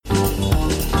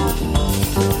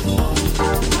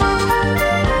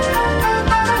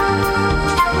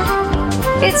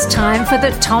It's time for the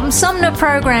Tom Sumner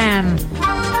Program.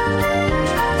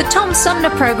 The Tom Sumner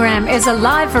Program is a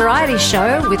live variety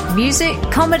show with music,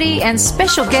 comedy, and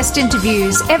special guest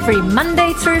interviews every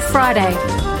Monday through Friday.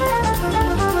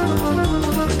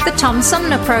 The Tom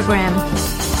Sumner Program.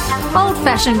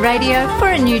 Old-fashioned radio for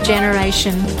a new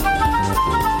generation.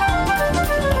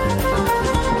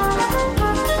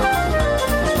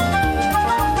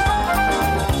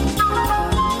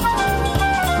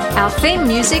 Our theme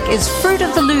music is Fruit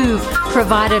of the Louvre,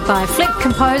 provided by flick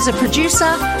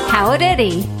composer-producer Howard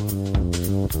Eddy.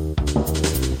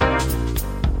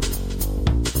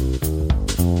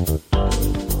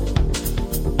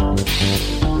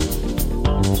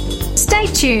 Stay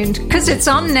tuned, because it's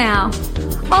on now.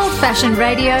 Old-fashioned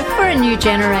radio for a new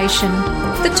generation.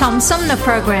 The Tom Sumner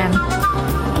Program.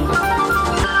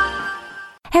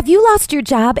 Have you lost your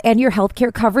job and your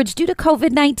healthcare coverage due to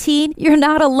COVID-19? You're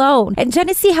not alone, and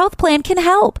Genesee Health Plan can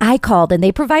help. I called and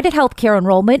they provided healthcare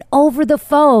enrollment over the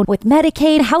phone with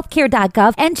Medicaid,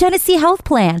 healthcare.gov, and Genesee Health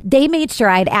Plan. They made sure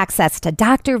I had access to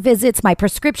doctor visits, my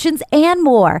prescriptions, and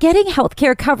more. Getting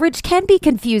healthcare coverage can be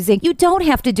confusing. You don't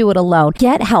have to do it alone.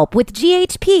 Get help with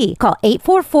GHP. Call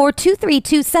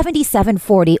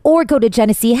 844-232-7740 or go to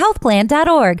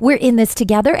GeneseeHealthPlan.org. We're in this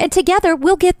together, and together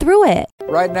we'll get through it.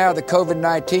 Right now, the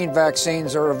COVID-19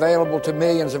 vaccines are available to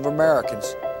millions of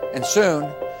Americans, and soon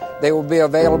they will be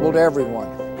available to everyone.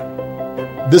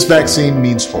 This vaccine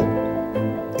means hope.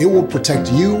 It will protect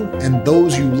you and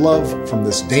those you love from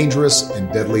this dangerous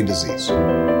and deadly disease. I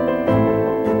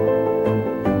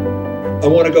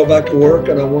want to go back to work,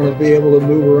 and I want to be able to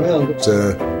move around.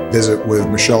 To visit with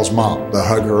Michelle's mom, to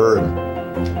hug her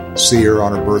and see her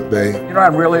on her birthday. You know what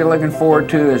I'm really looking forward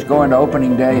to is going to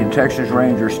opening day in Texas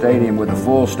Ranger Stadium with a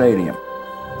full stadium.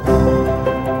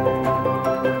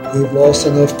 We've lost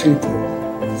enough people,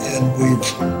 and we've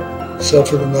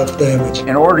suffered enough damage.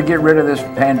 In order to get rid of this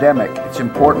pandemic, it's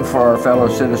important for our fellow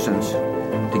citizens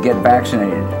to get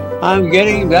vaccinated. I'm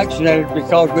getting vaccinated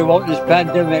because we want this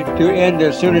pandemic to end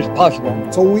as soon as possible.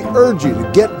 So we urge you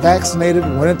to get vaccinated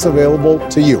when it's available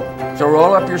to you. So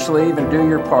roll up your sleeve and do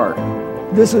your part.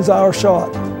 This is our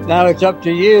shot. Now it's up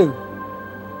to you.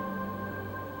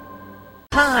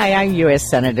 Hi, I'm U.S.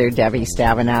 Senator Debbie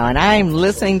Stabenow, and I'm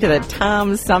listening to the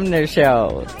Tom Sumner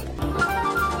Show.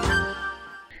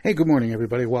 Hey, good morning,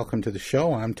 everybody. Welcome to the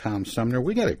show. I'm Tom Sumner.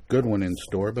 We got a good one in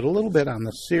store, but a little bit on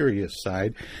the serious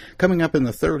side. Coming up in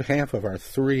the third half of our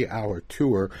 3-hour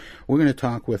tour, we're going to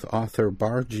talk with author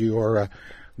Bargiora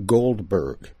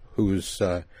Goldberg, whose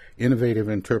innovative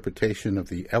interpretation of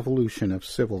the evolution of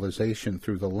civilization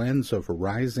through the lens of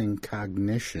rising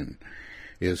cognition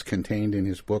is contained in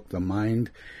his book, The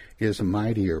Mind is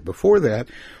Mightier. Before that,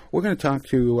 we're going to talk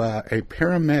to a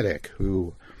paramedic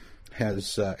who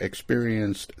has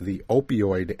experienced the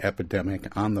opioid epidemic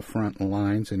on the front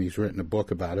lines, and he's written a book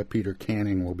about it. Peter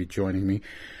Canning will be joining me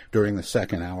during the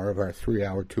second hour of our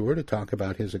 3-hour tour to talk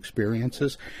about his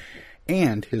experiences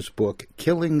and his book,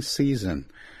 Killing Season,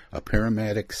 a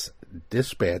paramedic's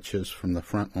dispatches from the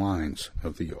front lines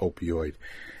of the opioid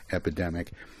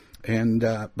epidemic. And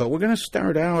but we're going to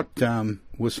start out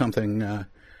with something, of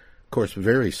course,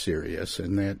 very serious,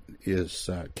 and that is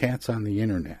cats on the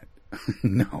internet.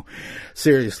 No,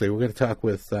 seriously, we're going to talk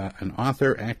with an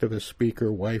author, activist,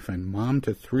 speaker, wife, and mom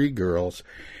to 3 girls,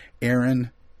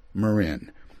 Erin Merryn.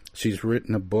 She's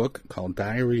written a book called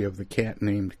Diary of the Cat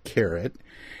Named Carrot,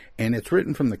 and it's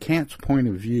written from the cat's point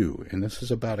of view. And this is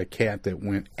about a cat that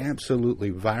went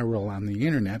absolutely viral on the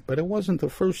internet, but it wasn't the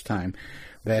first time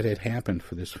that it happened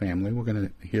for this family. We're going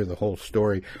to hear the whole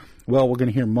story. Well, we're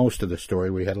going to hear most of the story.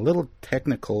 We had a little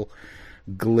technical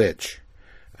glitch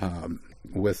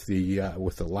with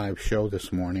the live show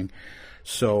this morning,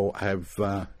 so I've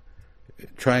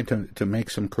tried to make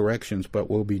some corrections,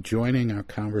 but we'll be joining our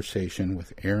conversation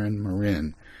with Erin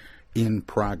Merryn in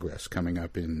progress coming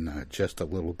up in just a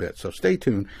little bit. So stay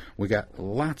tuned. We got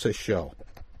lots of show.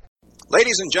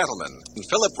 Ladies and gentlemen, in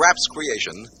Philip Rapp's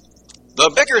creation, The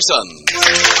Bickersons.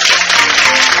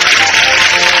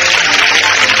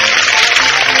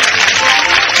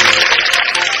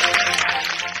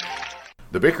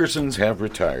 The Bickersons have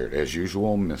retired. As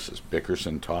usual, Mrs.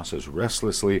 Bickerson tosses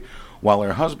restlessly, while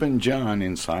her husband John,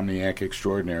 insomniac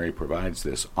extraordinary, provides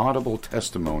this audible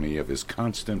testimony of his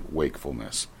constant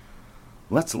wakefulness.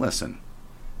 Let's listen.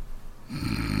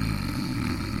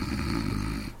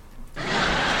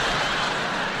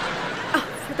 Oh,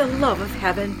 for the love of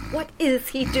heaven, what is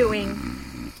he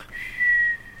doing?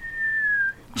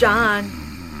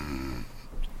 John!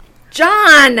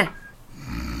 John!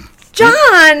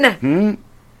 John! Hmm?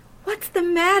 What's the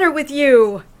matter with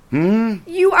you?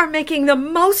 You are making the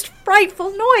most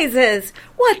frightful noises.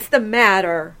 What's the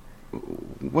matter?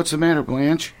 What's the matter,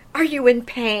 Blanche? Are you in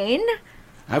pain?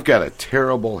 I've got a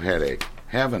terrible headache.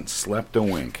 Haven't slept a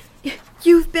wink.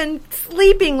 You've been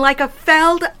sleeping like a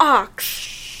felled ox.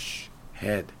 Shh.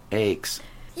 Head aches.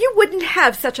 You wouldn't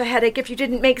have such a headache if you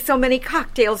didn't make so many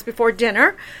cocktails before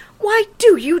dinner. Why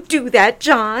do you do that,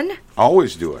 John?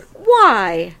 Always do it.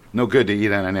 Why? No good to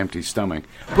eat on an empty stomach.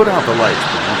 Put out the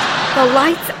lights, Blanche. The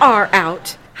lights are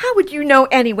out. How would you know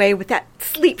anyway with that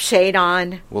sleep shade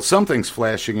on? Well, something's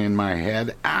flashing in my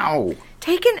head. Ow!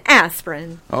 Take an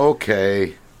aspirin.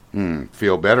 Okay.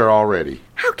 Feel better already.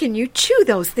 How can you chew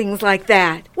those things like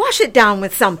that? Wash it down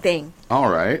with something. All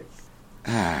right.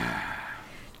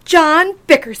 John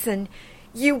Bickerson,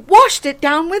 you washed it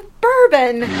down with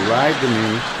bourbon. You lied to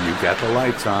me. You got the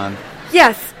lights on.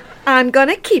 Yes, I'm going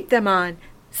to keep them on.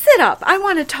 Sit up. I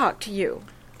want to talk to you.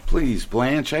 Please,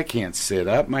 Blanche, I can't sit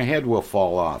up. My head will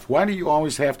fall off. Why do you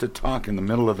always have to talk in the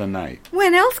middle of the night?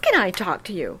 When else can I talk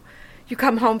to you? You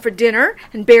come home for dinner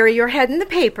and bury your head in the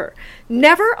paper.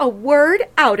 Never a word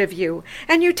out of you.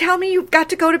 And you tell me you've got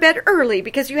to go to bed early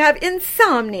because you have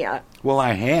insomnia. Well,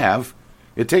 I have.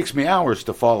 It takes me hours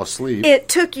to fall asleep. It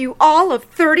took you all of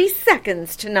 30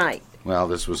 seconds tonight. Well,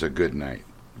 this was a good night.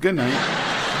 Good night.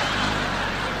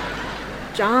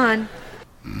 John.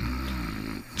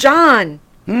 John.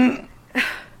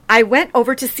 I went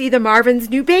over to see the Marvins'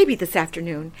 new baby this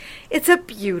afternoon. It's a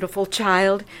beautiful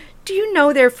child. Do you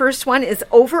know their first one is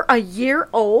over a year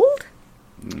old?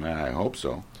 I hope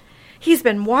so. He's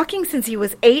been walking since he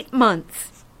was 8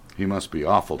 months. He must be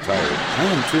awful tired. I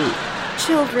am too.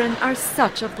 Children are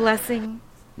such a blessing.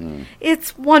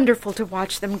 It's wonderful to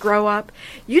watch them grow up.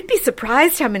 You'd be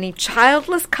surprised how many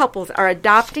childless couples are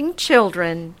adopting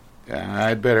children.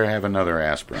 I'd better have another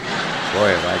aspirin. Boy,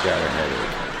 have I got a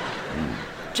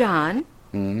headache. John,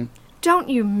 don't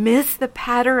you miss the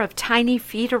patter of tiny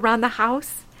feet around the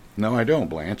house? No, I don't,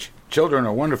 Blanche. Children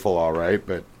are wonderful, all right,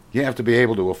 but you have to be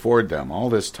able to afford them. All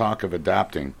this talk of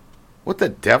adopting. What the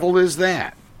devil is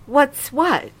that? What's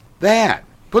what? That.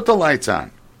 Put the lights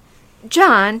on.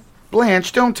 John.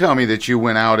 Blanche, don't tell me that you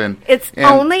went out and... It's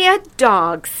only a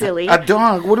dog, silly. A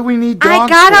dog? What do we need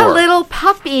dogs for? I got a little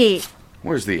puppy.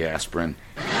 Where's the aspirin?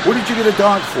 What did you get a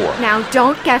dog for? Now,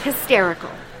 don't get hysterical.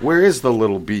 Where is the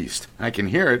little beast? I can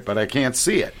hear it, but I can't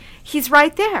see it. He's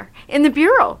right there, in the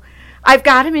bureau. I've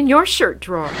got him in your shirt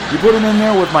drawer. You put him in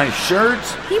there with my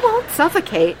shirts? He won't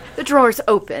suffocate. The drawer's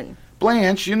open.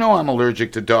 Blanche, you know I'm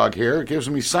allergic to dog hair. It gives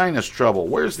me sinus trouble.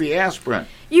 Where's the aspirin?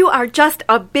 You are just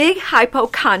a big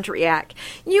hypochondriac.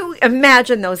 You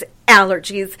imagine those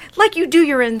allergies like you do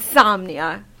your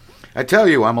insomnia. I tell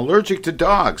you, I'm allergic to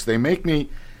dogs. They make me...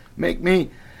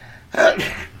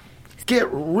 Get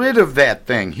rid of that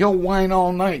thing. He'll whine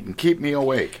all night and keep me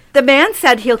awake. The man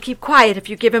said he'll keep quiet if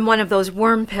you give him one of those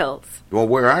worm pills. Well,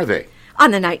 where are they?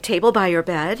 On the night table by your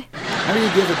bed. How do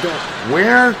you give a dog...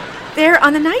 Where? They're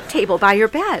on the night table by your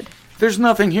bed. There's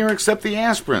nothing here except the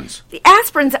aspirins. The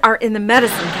aspirins are in the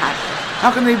medicine cabinet.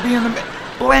 How can they be in the...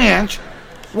 Blanche,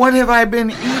 what have I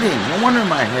been eating? No wonder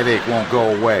my headache won't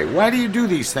go away. Why do you do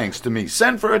these things to me?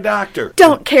 Send for a doctor.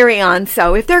 Don't carry on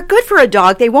so. If they're good for a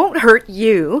dog, they won't hurt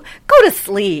you. Go to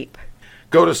sleep.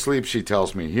 Go to sleep, she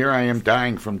tells me. Here I am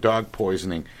dying from dog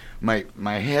poisoning.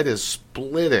 My head is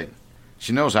splitting.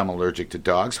 She knows I'm allergic to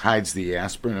dogs, hides the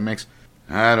aspirin, and makes...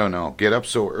 I don't know. Get up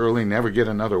so early, never get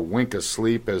another wink of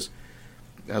sleep as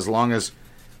long as...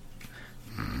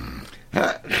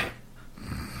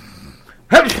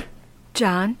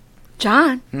 John?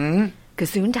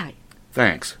 Gesundheit.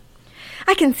 Thanks.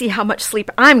 I can see how much sleep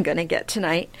I'm going to get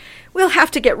tonight. We'll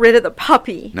have to get rid of the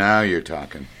puppy. Now you're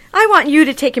talking. I want you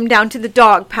to take him down to the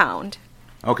dog pound.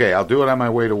 Okay, I'll do it on my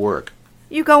way to work.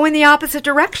 You go in the opposite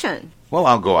direction. Well,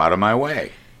 I'll go out of my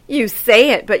way. You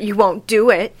say it, but you won't do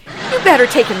it. You better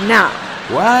take him now.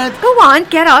 What? Go on,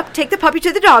 get up, take the puppy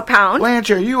to the dog pound.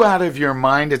 Blanche, are you out of your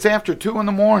mind? It's after 2 in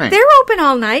the morning. They're open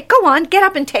all night. Go on, get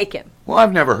up and take him. Well,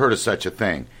 I've never heard of such a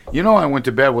thing. You know I went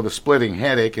to bed with a splitting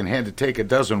headache and had to take a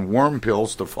dozen worm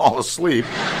pills to fall asleep.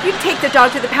 You'd take the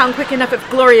dog to the pound quick enough if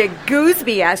Gloria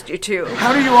Gooseby asked you to.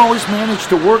 How do you always manage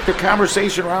to work the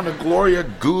conversation around a Gloria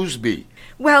Gooseby?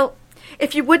 Well,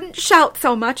 if you wouldn't shout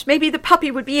so much, maybe the puppy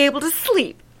would be able to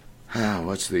sleep.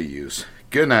 What's the use?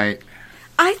 Good night.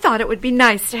 I thought it would be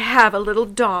nice to have a little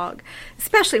dog,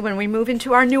 especially when we move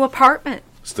into our new apartment.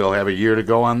 Still have a year to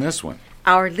go on this one.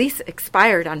 Our lease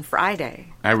expired on Friday.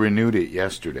 I renewed it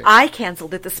yesterday. I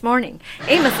canceled it this morning.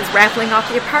 Amos is raffling off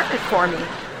the apartment for me.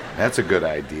 That's a good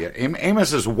idea.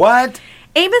 Amos is what?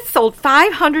 Amos sold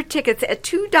 500 tickets at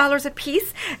 $2 a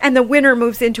piece, and the winner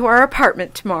moves into our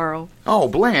apartment tomorrow. Oh,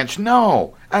 Blanche,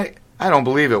 no. I don't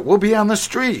believe it. We'll be on the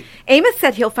street. Amos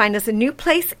said he'll find us a new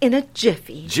place in a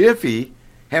jiffy. Jiffy?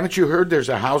 Haven't you heard there's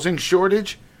a housing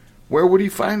shortage? Where would he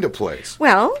find a place?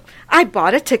 Well, I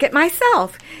bought a ticket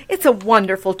myself. It's a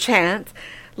wonderful chance.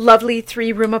 Lovely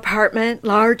 3-room apartment,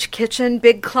 large kitchen,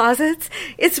 big closets.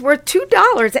 It's worth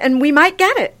 $2, and we might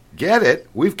get it. Get it?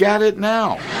 We've got it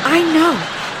now. I know,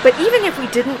 but even if we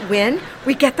didn't win,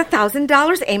 we get the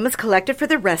 $1,000 Amos collected for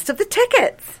the rest of the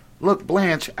tickets. Look,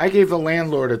 Blanche, I gave the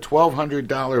landlord a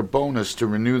 $1,200 bonus to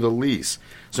renew the lease.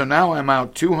 So now I'm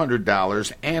out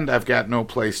 $200 and I've got no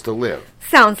place to live.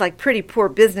 Sounds like pretty poor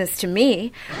business to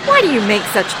me. Why do you make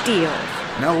such deals?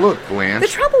 Now look, Blanche. The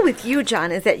trouble with you,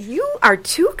 John, is that you are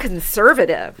too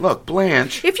conservative. Look,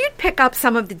 Blanche. If you'd pick up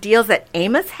some of the deals that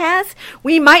Amos has,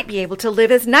 we might be able to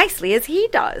live as nicely as he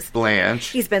does. Blanche.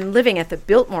 He's been living at the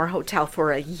Biltmore Hotel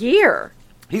for a year.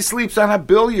 He sleeps on a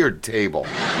billiard table.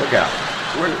 Look out.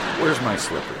 Where's my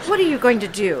slippers? What are you going to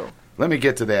do? Let me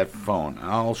get to that phone.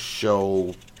 I'll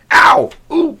show... Ow!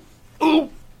 Ooh! Ooh!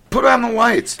 Put on the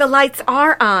lights. The lights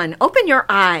are on. Open your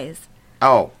eyes.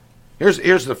 Oh,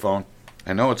 here's the phone.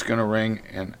 I know it's going to ring,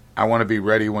 and I want to be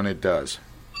ready when it does.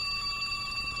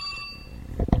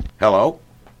 Hello?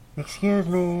 Excuse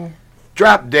me.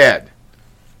 Drop dead.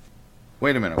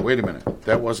 Wait a minute.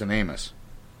 That wasn't Amos.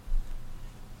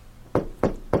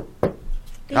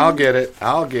 I'll get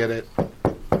it.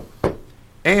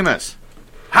 Amos.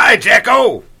 Hi,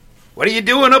 Jacko. What are you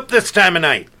doing up this time of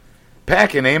night?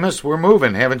 Packing, Amos. We're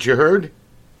moving. Haven't you heard?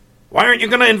 Why aren't you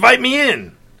going to invite me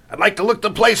in? I'd like to look the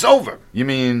place over. You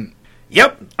mean...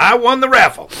 Yep, I won the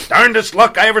raffle. Darndest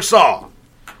luck I ever saw.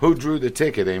 Who drew the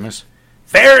ticket, Amos?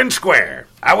 Fair and square.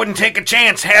 I wouldn't take a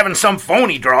chance having some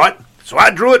phony draw it, so I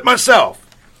drew it myself.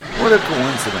 What a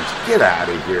coincidence. Get out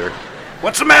of here.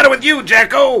 What's the matter with you,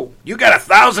 Jacko? You got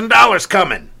 $1,000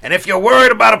 coming, and if you're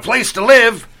worried about a place to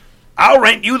live, I'll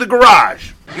rent you the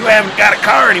garage. You haven't got a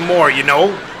car anymore, you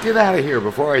know. Get out of here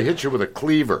before I hit you with a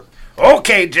cleaver.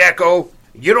 Okay, Jacko.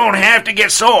 You don't have to get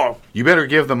sore. You better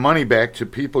give the money back to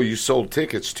people you sold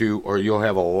tickets to, or you'll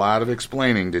have a lot of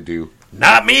explaining to do.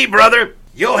 Not me, brother.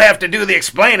 You'll have to do the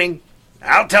explaining.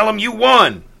 I'll tell them you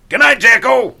won. Good night,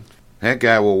 Jacko. That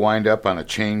guy will wind up on a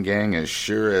chain gang as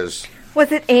sure as...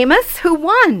 Was it Amos who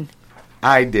won?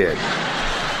 I did.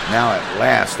 Now at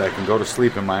last I can go to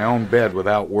sleep in my own bed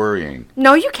without worrying.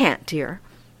 No, you can't, dear.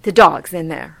 The dog's in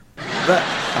there.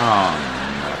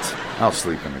 Oh, nuts. I'll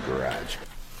sleep in the garage.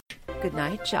 Good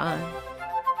night, John.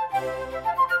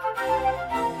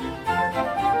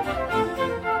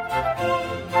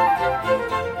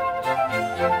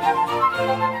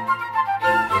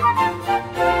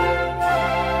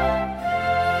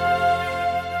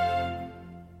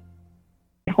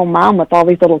 Home mom with all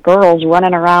these little girls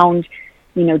running around,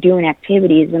 doing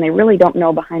activities, and they really don't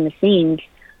know behind the scenes.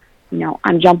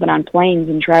 I'm jumping on planes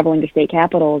and traveling to state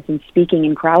capitals and speaking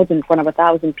in crowds in front of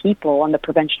 1,000 people on the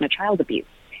prevention of child abuse.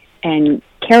 And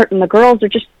Carrot and the girls are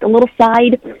just a little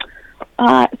side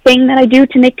thing that I do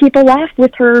to make people laugh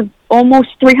with her almost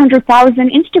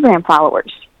 300,000 Instagram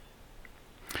followers.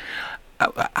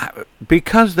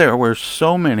 Because there were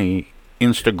so many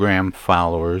Instagram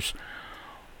followers,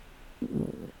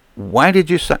 why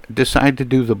did you decide to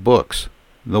do the books?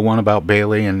 The one about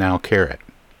Bailey and now Carrot?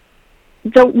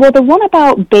 The one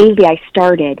about Bailey I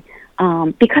started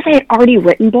because I had already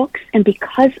written books, and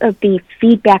because of the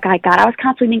feedback I got, I was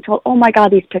constantly being told, oh my God,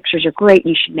 these pictures are great,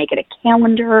 you should make it a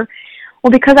calendar.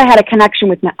 Well, because I had a connection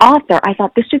with my author, I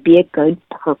thought this would be a good,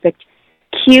 perfect,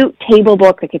 cute table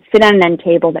book that could sit on an end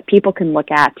table that people can look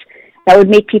at, that would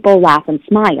make people laugh and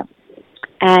smile.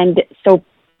 And so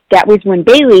that was when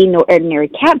Bailey, No Ordinary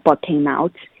Cat book came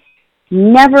out.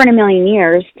 Never in a million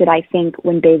years did I think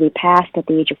when Bailey passed at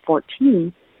the age of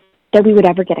 14 that we would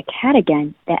ever get a cat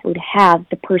again that would have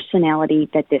the personality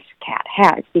that this cat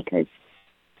has, because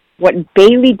what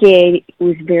Bailey did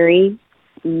was very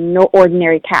no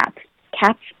ordinary cats.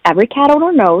 Every cat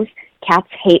owner knows cats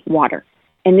hate water,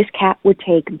 and this cat would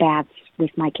take baths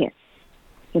with my kids.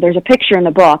 So there's a picture in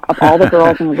the book of all the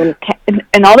girls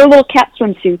in all their little cat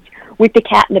swimsuits with the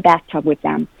cat in the bathtub with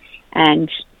them, and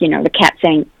the cat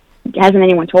saying, hasn't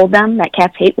anyone told them that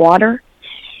cats hate water?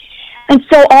 And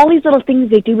so all these little things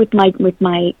they do with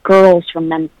my girls, from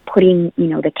them putting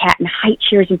the cat in high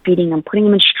chairs and feeding them, putting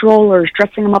them in strollers,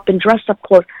 dressing them up in dress-up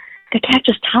clothes, the cat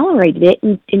just tolerated it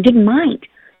and didn't mind.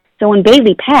 So when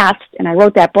Bailey passed, and I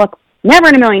wrote that book, never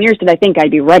in a million years did I think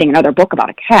I'd be writing another book about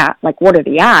a cat. Like, what are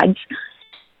the odds?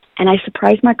 And I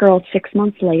surprised my girls 6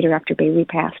 months later after Bailey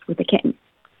passed with a kitten,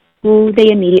 who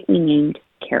they immediately named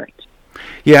Carrot.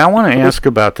 Yeah, I want to ask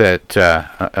about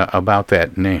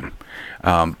that name,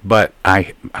 but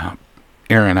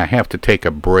Erin, I have to take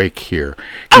a break here.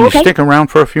 Can you stick around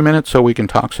for a few minutes so we can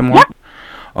talk some more? Yep.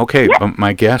 Okay, Yep.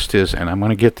 My guest is, and I'm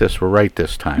going to get this right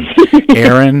this time,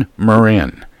 Erin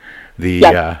Merryn, the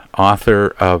author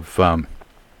of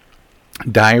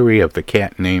Diary of the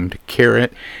Cat Named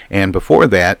Carrot, and before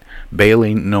that,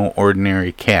 Bailey No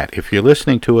Ordinary Cat. If you're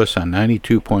listening to us on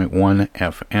 92.1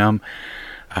 FM,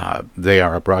 they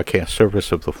are a broadcast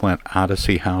service of the Flint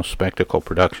Odyssey House Spectacle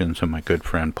Productions and my good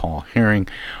friend Paul Herring.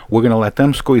 We're going to let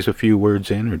them squeeze a few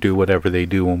words in or do whatever they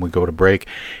do when we go to break.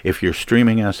 If you're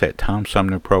streaming us at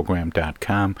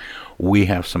TomSumnerProgram.com, we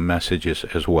have some messages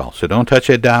as well. So don't touch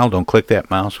that dial, don't click that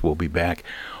mouse. We'll be back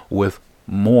with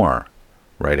more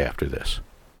right after this.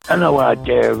 Hello out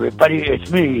there, everybody. It's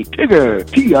me, Tigger.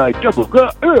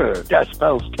 T-I-double-G-R. That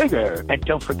spells Tigger. And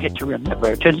don't forget to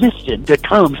remember to listen to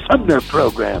Tom Sumner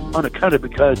program on account of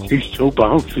because he's so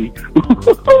bouncy.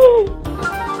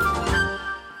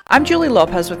 I'm Julie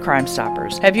Lopez with Crime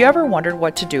Stoppers. Have you ever wondered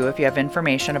what to do if you have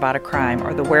information about a crime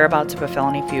or the whereabouts of a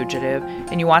felony fugitive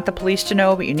and you want the police to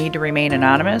know but you need to remain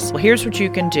anonymous? Well, here's what you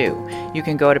can do. You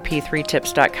can go to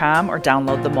p3tips.com or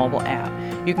download the mobile app.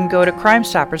 You can go to Crime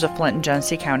Stoppers of Flint and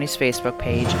Genesee County's Facebook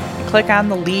page and click on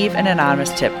the Leave an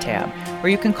Anonymous Tip tab, or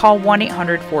you can call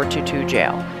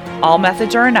 1-800-422-JAIL. All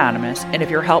methods are anonymous, and if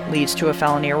your help leads to a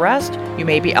felony arrest, you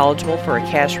may be eligible for a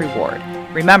cash reward.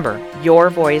 Remember, your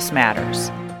voice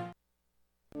matters.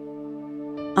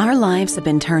 Our lives have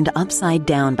been turned upside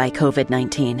down by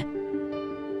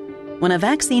COVID-19. When a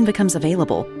vaccine becomes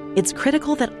available, it's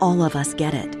critical that all of us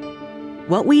get it.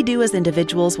 What we do as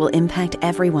individuals will impact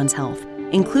everyone's health,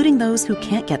 including those who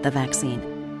can't get the vaccine.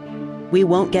 We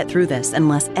won't get through this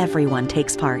unless everyone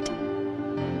takes part.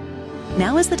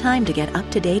 Now is the time to get up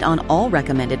to date on all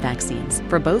recommended vaccines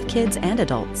for both kids and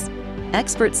adults.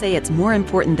 Experts say it's more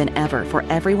important than ever for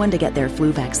everyone to get their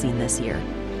flu vaccine this year.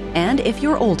 And if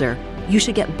you're older, you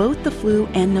should get both the flu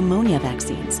and pneumonia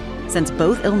vaccines, since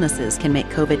both illnesses can make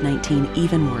COVID-19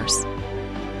 even worse.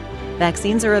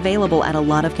 Vaccines are available at a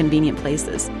lot of convenient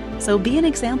places, so be an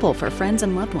example for friends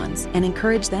and loved ones and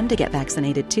encourage them to get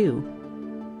vaccinated too.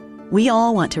 We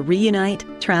all want to reunite,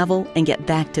 travel, and get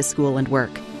back to school and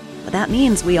work. But that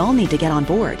means we all need to get on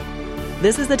board.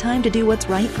 This is the time to do what's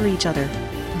right for each other.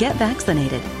 Get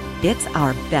vaccinated. It's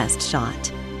our best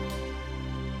shot.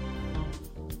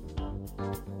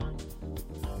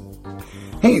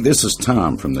 Hey, this is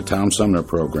Tom from the Tom Sumner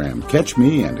Program. Catch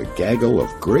me and a gaggle of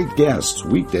great guests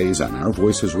weekdays on Our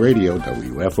Voices Radio,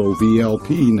 WFOVLP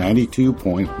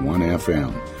 92.1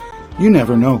 FM. You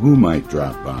never know who might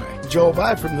drop by. Joe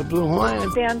Vai from the Blue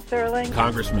Hawaiian. Dan Serling.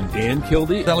 Congressman Dan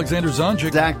Kildee. Alexander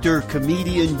Zonjic. Actor,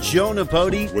 comedian Joe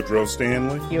Napodi. Woodrow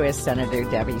Stanley. U.S. Senator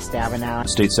Debbie Stabenow.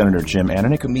 State Senator Jim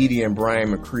Ananich. Comedian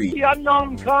Brian McCree. The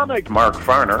unknown comic. Mark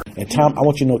Farner. And Tom, I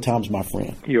want you to know Tom's my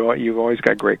friend. You've always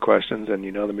got great questions, and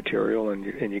you know the material, and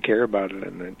you care about it,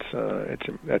 and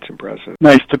that's impressive.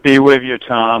 Nice to be with you,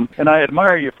 Tom. And I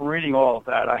admire you for reading all of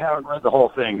that. I haven't read the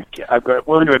whole thing. I'm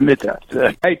willing to admit that.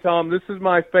 Hey, Tom, this is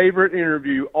my favorite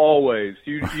interview always.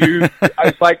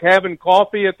 It's like having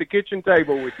coffee at the kitchen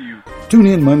table with you. Tune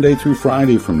in Monday through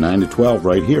Friday from 9 to 12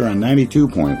 right here on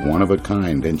 92.1 of a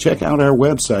kind, and check out our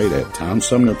website at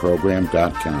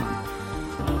TomSumnerProgram.com.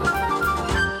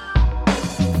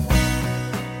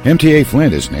 MTA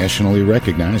Flint is nationally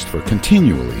recognized for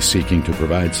continually seeking to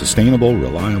provide sustainable,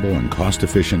 reliable, and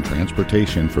cost-efficient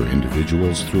transportation for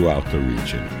individuals throughout the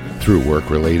region. Through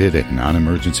work-related and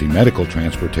non-emergency medical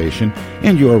transportation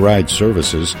and Your Ride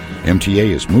services,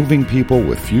 MTA is moving people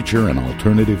with future and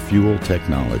alternative fuel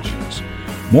technologies.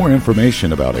 More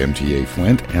information about MTA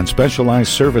Flint and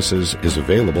specialized services is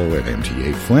available at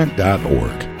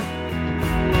mtaflint.org.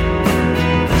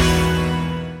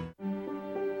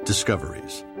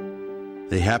 Discoveries.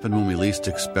 They happen when we least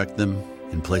expect them,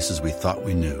 in places we thought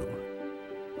we knew.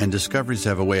 And discoveries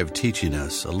have a way of teaching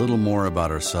us a little more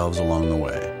about ourselves along the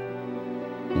way.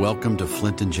 Welcome to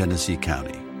Flint and Genesee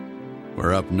County,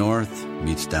 where up north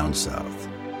meets down south.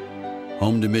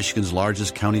 Home to Michigan's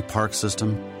largest county park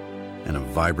system and a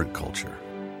vibrant culture.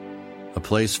 A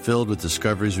place filled with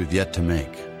discoveries we've yet to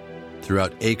make,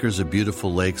 throughout acres of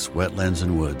beautiful lakes, wetlands,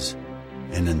 and woods,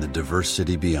 and in the diverse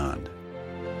city beyond.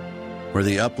 Where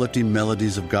the uplifting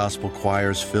melodies of gospel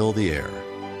choirs fill the air,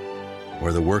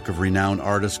 where the work of renowned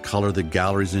artists color the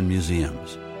galleries and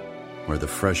museums, where the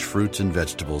fresh fruits and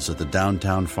vegetables at the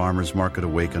downtown farmers market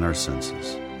awaken our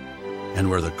senses, and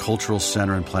where the cultural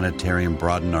center and planetarium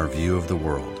broaden our view of the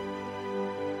world.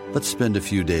 Let's spend a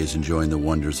few days enjoying the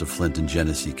wonders of Flint and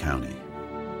Genesee County,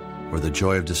 where the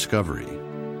joy of discovery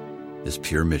is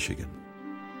pure Michigan.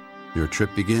 Your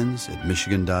trip begins at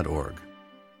Michigan.org.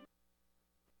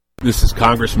 This is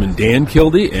Congressman Dan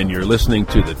Kildee, and you're listening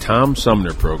to the Tom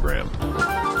Sumner Program.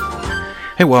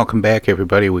 Hey, welcome back,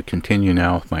 everybody. We continue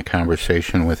now with my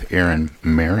conversation with Erin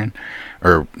Merryn,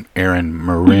 or Erin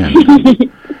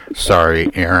Merryn. Sorry,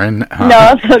 Erin.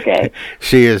 No, it's okay.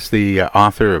 She is the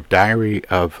author of Diary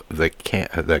of the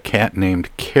Cat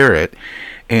Named Carrot.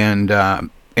 And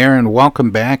Erin,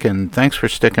 welcome back, and thanks for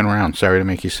sticking around. Sorry to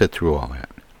make you sit through all that.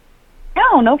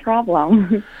 No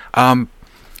problem.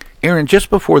 Erin, just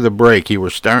before the break, you were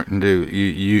starting to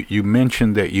you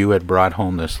mentioned that you had brought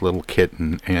home this little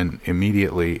kitten, and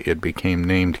immediately it became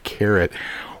named Carrot.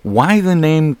 Why the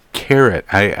name Carrot?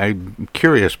 I'm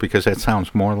curious because that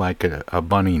sounds more like a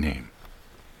bunny name.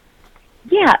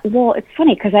 Yeah, well, it's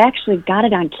funny because I actually got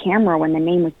it on camera when the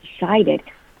name was decided.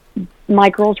 My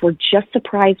girls were just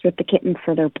surprised with the kitten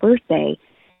for their birthday,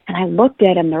 and I looked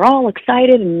at them. They're all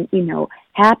excited and,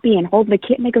 happy and holding the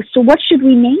kitten. They go, so what should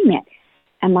we name it?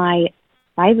 And my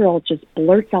 5-year-old just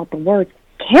blurts out the words,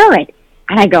 Carrot.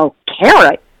 And I go,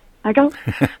 Carrot? I go,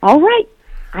 all right,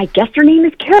 I guess her name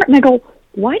is Carrot. And I go,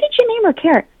 why did you name her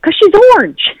Carrot? Because she's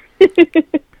orange.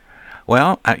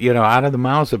 Well, out of the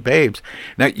mouths of babes.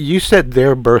 Now, you said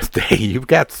their birthday. You've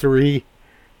got three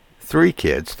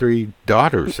kids, 3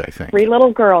 daughters, I think. 3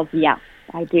 little girls, yes,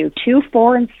 I do. 2,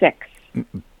 4, and 6.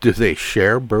 Do they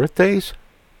share birthdays?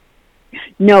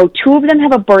 No, 2 of them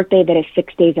have a birthday that is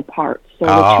 6 days apart. So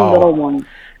the 2 little ones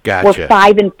gotcha. were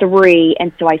 5 and 3,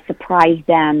 and so I surprised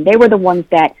them. They were the ones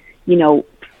that,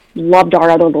 loved our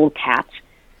other little cat,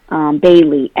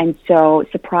 Bailey, and so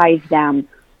surprised them.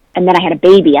 And then I had a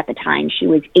baby at the time. She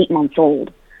was 8 months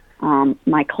old,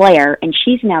 my Claire, and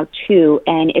she's now 2.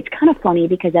 And it's kind of funny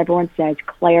because everyone says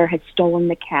Claire has stolen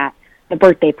the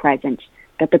birthday present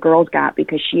that the girls got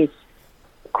because she is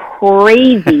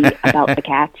crazy about the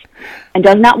cat and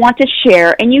does not want to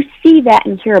share, and you see that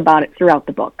and hear about it throughout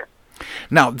the book.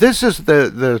 Now, this is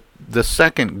the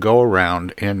second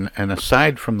go-around, and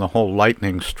aside from the whole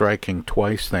lightning striking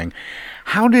twice thing,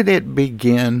 how did it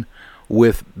begin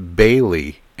with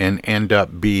Bailey and end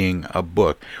up being a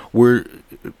book? Were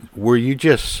you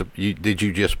did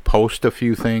you just post a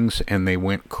few things and they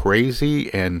went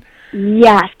crazy? And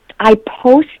yes, I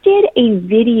posted a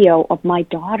video of my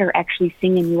daughter actually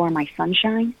singing "You Are My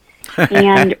Sunshine"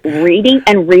 and reading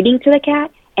to the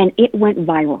cat, and it went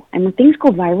viral. And when things go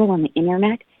viral on the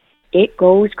internet, it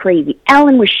goes crazy.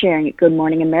 Ellen was sharing it. Good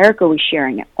Morning America was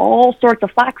sharing it. All sorts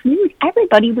of Fox News.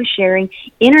 Everybody was sharing.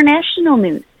 International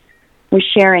news was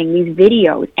sharing these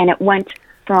videos, and it went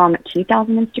from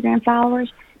 2,000 Instagram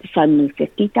followers to suddenly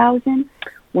 50,000.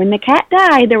 When the cat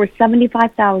died, there were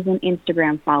 75,000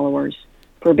 Instagram followers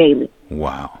for Bailey.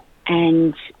 Wow.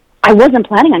 And I wasn't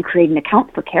planning on creating an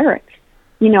account for Carrots.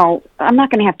 I'm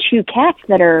not going to have 2 cats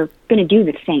that are going to do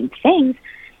the same things.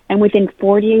 And within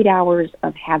 48 hours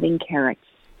of having Carrots,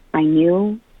 I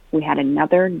knew we had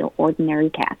another no ordinary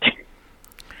cat.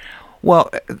 Well,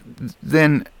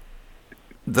 then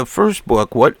the first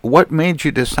book, what made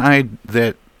you decide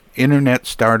that internet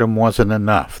stardom wasn't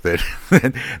enough,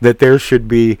 that there should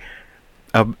be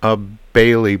a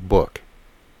Bailey book?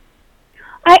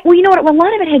 Well, you know what? A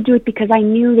lot of it had to do with because I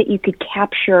knew that you could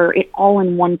capture it all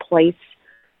in one place.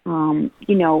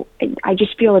 I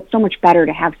just feel it's so much better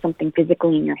to have something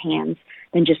physically in your hands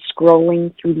than just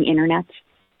scrolling through the internet.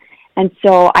 And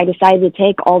so I decided to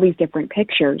take all these different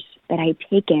pictures that I had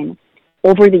taken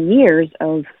over the years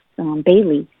of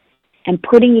Bailey and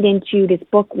putting it into this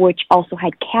book, which also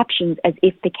had captions as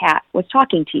if the cat was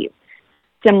talking to you,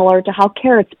 similar to how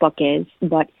Carrot's book is,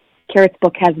 but Carrot's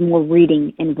book has more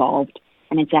reading involved,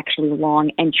 and it's actually long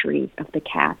entries of the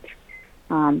cat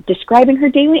describing her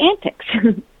daily antics.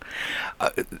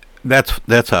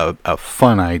 That's a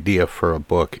fun idea for a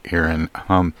book, Erin.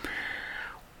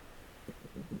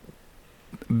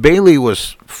 Bailey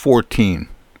was 14.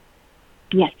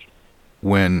 Yes.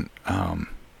 When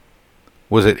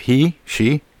was it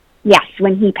she? Yes,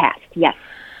 when he passed. Yes.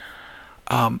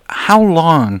 How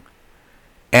long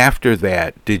after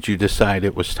that did you decide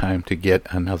it was time to get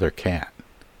another cat?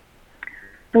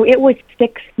 So it was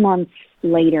 6 months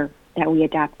later that we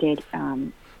adopted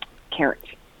Carrot.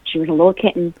 She was a little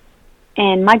kitten,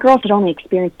 and my girls had only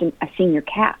experienced a senior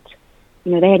cat.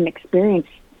 They hadn't experienced,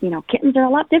 kittens are a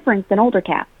lot different than older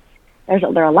cats.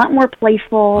 They're a lot more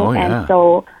playful, and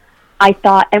so I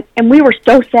thought, and we were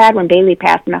so sad when Bailey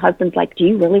passed, and my husband's like, do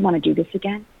you really want to do this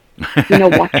again?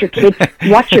 Watch your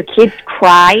kids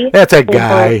cry. That's a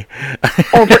guy.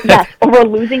 over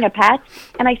losing a pet.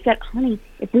 And I said, honey,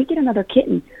 if we get another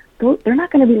kitten, they're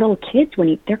not going to be little kids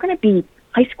they're going to be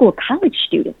high school, college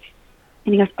students.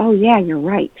 And he goes, oh yeah, you're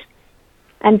right.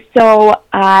 And so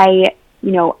I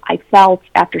felt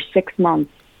after 6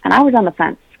 months, and I was on the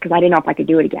fence because I didn't know if I could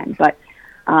do it again, but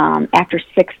after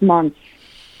 6 months,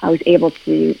 I was able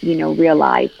to,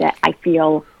 realize that I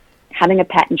feel having a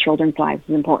pet in children's lives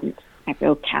is important. I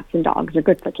feel cats and dogs are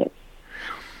good for kids.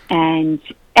 And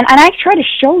I try to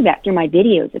show that through my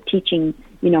videos of teaching,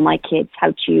 my kids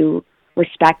how to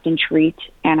respect and treat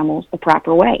animals the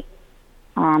proper way.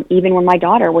 Even when my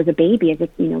daughter was a baby,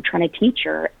 trying to teach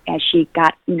her as she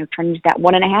got, trying to use that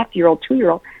 1.5-year-old,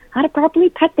 2-year-old, how to properly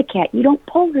pet the cat. You don't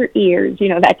pull her ears,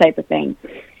 that type of thing.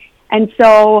 And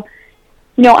so,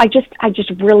 I just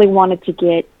really wanted to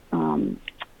get,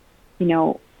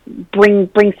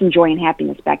 bring some joy and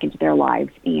happiness back into their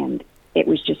lives. And it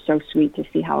was just so sweet to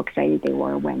see how excited they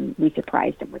were when we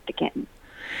surprised them with the kitten.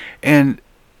 And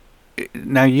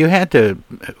now you had to,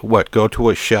 go to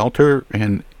a shelter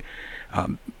and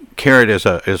Carrot is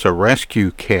a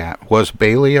rescue cat. Was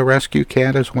Bailey a rescue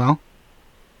cat as well?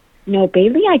 No,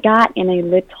 Bailey I got in a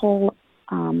little,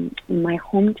 in my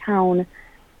hometown,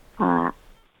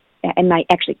 in my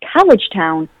actually college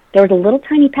town, there was a little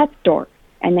tiny pet store,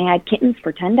 and they had kittens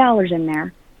for $10 in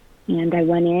there. And I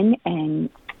went in and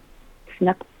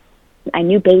I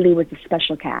knew Bailey was a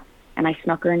special cat, and I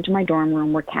snuck her into my dorm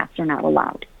room where cats are not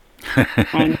allowed.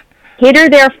 And hid her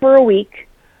there for a week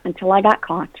until I got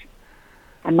caught.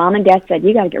 And Mom and Dad said,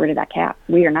 you got to get rid of that cat.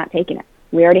 We are not taking it.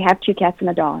 We already have 2 cats and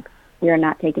a dog. We are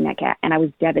not taking that cat. And I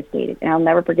was devastated. And I'll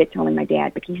never forget telling my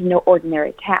dad, but he's no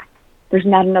ordinary cat. There's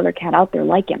not another cat out there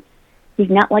like him. He's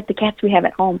not like the cats we have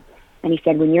at home. And he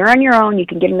said, when you're on your own, you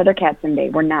can get another cat someday.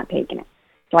 We're not taking it.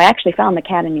 So I actually found the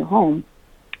cat a new home.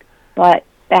 But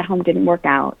that home didn't work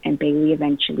out, and Bailey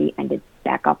eventually ended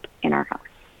back up in our house.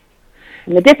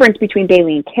 And the difference between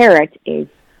Bailey and Carrot is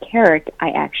Carrot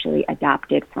I actually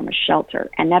adopted from a shelter.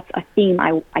 And that's a theme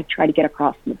I try to get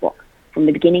across in the book. From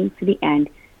the beginning to the end,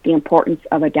 the importance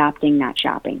of adopting, not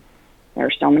shopping. There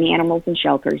are so many animals in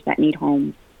shelters that need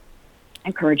homes,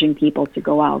 encouraging people to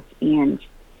go out and,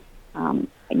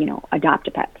 adopt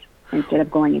a pet instead of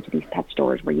going into these pet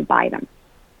stores where you buy them.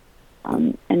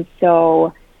 And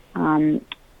so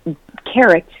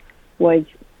Carrot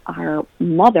our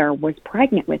mother was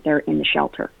pregnant with her in the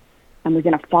shelter and was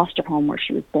in a foster home where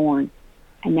she was born.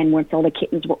 And then once all the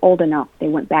kittens were old enough, they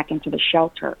went back into the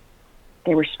shelter.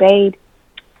 They were spayed,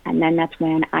 and then that's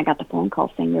when I got the phone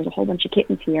call saying, there's a whole bunch of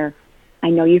kittens here. I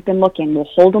know you've been looking. We'll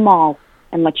hold them all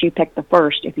and let you pick the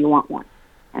first if you want one.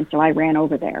 And so I ran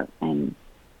over there, and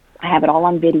I have it all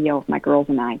on video of my girls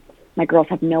and I. My girls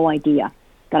have no idea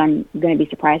that I'm going to be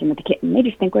surprising with the kitten. They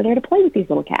just think we're there to play with these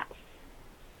little cats.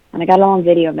 And I got it all on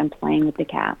video of them playing with the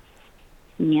cats.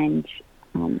 And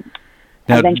I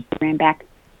eventually ran back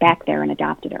there and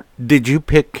adopted her. Did you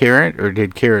pick Carrot, or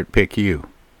did Carrot pick you?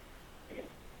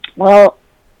 Well,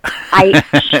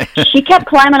 she kept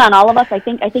climbing on all of us. I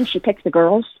think she picked the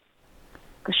girls,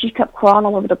 because she kept crawling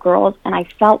all over the girls, and I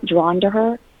felt drawn to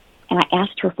her. And I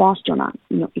asked her foster mom,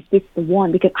 is this the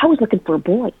one? Because I was looking for a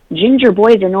boy. Ginger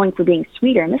boys are known for being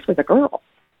sweeter, and this was a girl.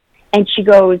 And she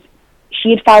goes, she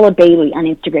had followed Bailey on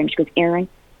Instagram. She goes, Erin,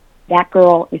 that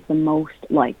girl is the most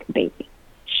like Bailey.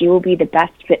 She will be the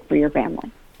best fit for your family.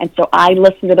 And so I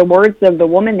listened to the words of the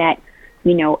woman that,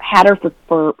 had her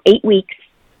for 8 weeks.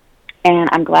 And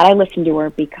I'm glad I listened to her,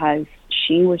 because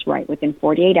she was right. Within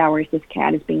 48 hours, this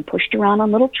cat is being pushed around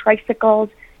on little tricycles,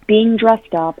 being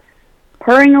dressed up,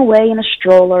 purring away in a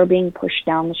stroller, being pushed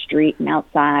down the street and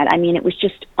outside. I mean, it was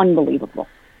just unbelievable.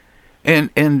 And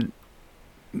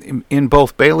in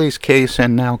both Bailey's case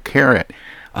and now Carrot,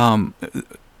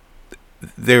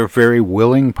 they're very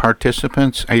willing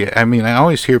participants. I mean, I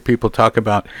always hear people talk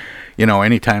about,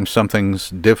 anytime something's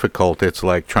difficult, it's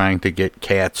like trying to get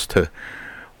cats to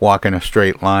walk in a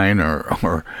straight line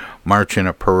or march in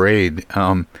a parade.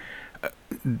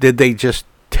 Did they just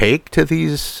take to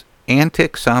these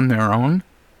antics on their own?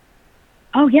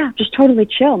 Oh, yeah, just totally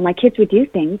chill. My kids would do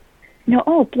things.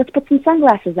 Let's put some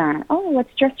sunglasses on her. Oh,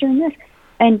 let's dress her in this.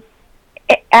 And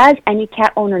as any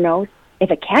cat owner knows, if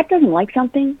a cat doesn't like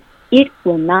something, it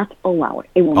will not allow it.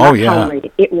 It will not tolerate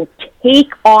it. It will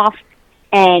take off,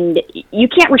 and you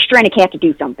can't restrain a cat to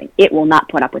do something. It will not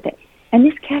put up with it. And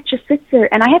this cat just sits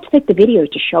there, and I have to take the videos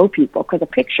to show people, because a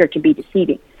picture can be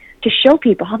deceiving, to show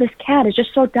people how this cat is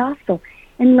just so docile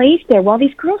and lays there while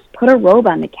these girls put a robe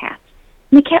on the cat.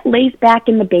 And the cat lays back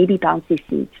in the baby bouncy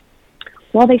seats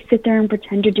while they sit there and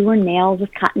pretend to do her nails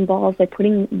with cotton balls. They're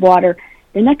putting water.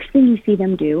 The next thing you see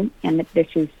them do, and this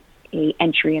is a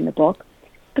entry in the book,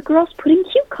 the girl's putting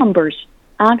cucumbers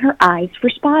on her eyes for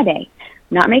spa day.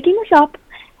 I'm not making this up.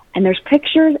 And there's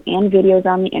pictures and videos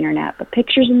on the internet, but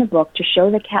pictures in the book to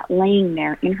show the cat laying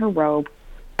there in her robe,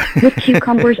 with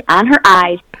cucumbers on her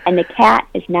eyes, and the cat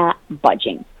is not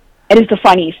budging. It is the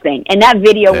funniest thing. And that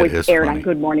video was aired on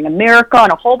Good Morning America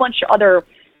and a whole bunch of other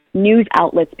news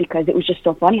outlets because it was just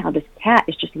so funny how this cat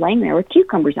is just laying there with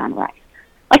cucumbers on her eyes.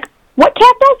 Like, what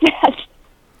cat does that?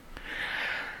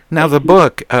 Now, the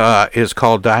book is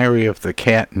called Diary of the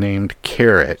Cat Named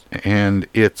Carrot, and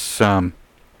it's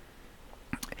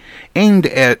aimed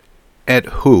at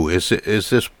who? Is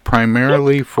this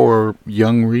primarily for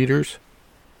young readers?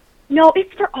 No,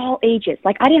 it's for all ages.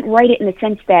 Like, I didn't write it in the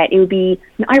sense that it would be,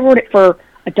 I wrote it for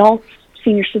adults,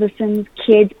 senior citizens,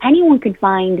 kids. Anyone could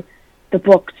find the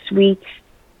book sweet,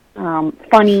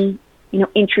 funny,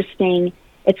 interesting.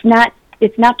 It's not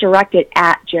directed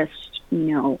at just,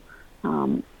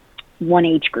 one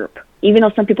age group. Even though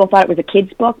some people thought it was a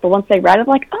kid's book, but once they read it,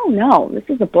 like, oh no, this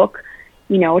is a book,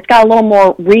 it's got a little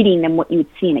more reading than what you would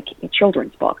see in a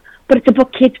children's book. But it's a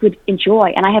book kids would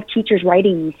enjoy. And I have teachers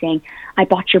writing me saying, I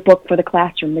bought your book for the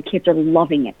classroom. The kids are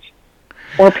loving it.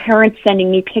 Or parents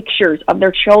sending me pictures of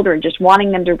their children, just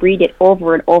wanting them to read it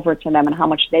over and over to them and how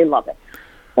much they love it.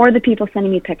 Or the people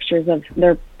sending me pictures of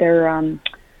their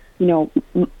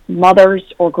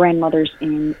mothers or grandmothers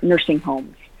in nursing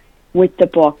homes with the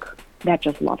book that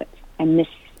just love it and miss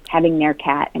having their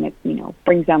cat, and it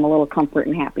brings them a little comfort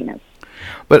and happiness.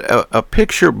 But a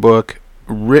picture book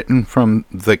written from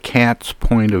the cat's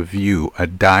point of view, a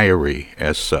diary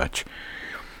as such,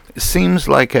 seems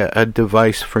like a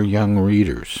device for young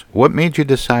readers. What made you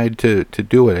decide to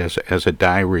do it as a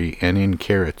diary and in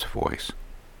Carrot's voice?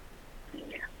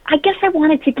 I guess I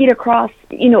wanted to get across,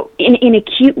 in a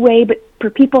cute way, but for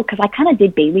people, because I kind of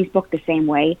did Bailey's book the same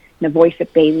way, the voice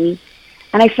of Bailey.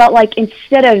 And I felt like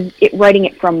instead of writing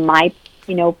it from my,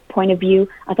 point of view,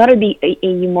 I thought it would be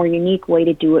a more unique way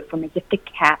to do it from as if the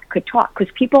cat could talk. Because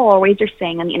people always are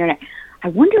saying on the internet, I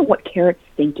wonder what Carrot's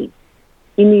thinking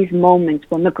in these moments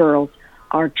when the girls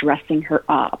are dressing her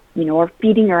up, or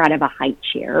feeding her out of a high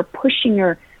chair, or pushing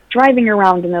her, driving her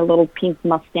around in a little pink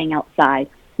Mustang outside,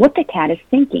 what the cat is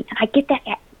thinking. And I get that,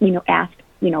 asked,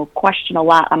 question a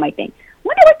lot on my thing.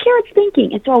 Wonder what Carrot's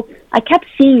thinking. And so I kept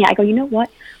seeing it. I go, you know what?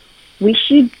 We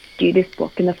should do this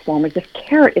book in the form as if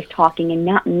Carrot is talking and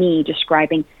not me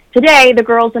describing, today the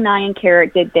girls and I and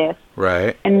Carrot did this.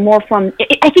 Right. And more from,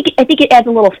 I think it adds a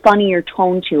little funnier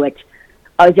tone to it,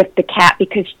 as if the cat,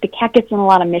 because the cat gets in a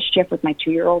lot of mischief with my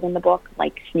 2-year-old in the book,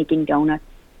 like sneaking donuts.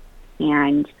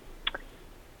 And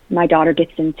my daughter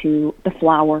gets into the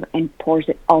flour and pours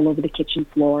it all over the kitchen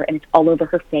floor, and it's all over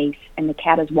her face, and the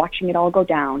cat is watching it all go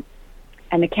down.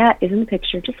 And the cat is in the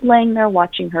picture, just laying there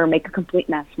watching her make a complete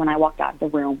mess when I walked out of the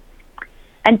room.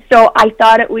 And so I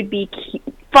thought it would be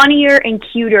funnier and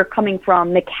cuter coming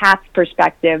from the cat's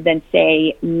perspective than,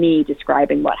 say, me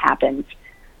describing what happened,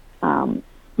 on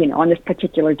this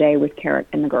particular day with Carrot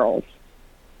and the girls.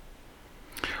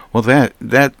 Well,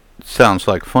 that sounds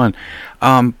like fun.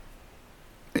 How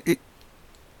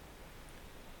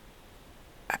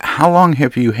long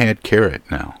have you had Carrot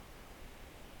now?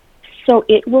 So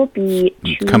it will be 2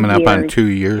 years. Coming up on 2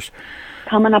 years?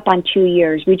 Coming up on 2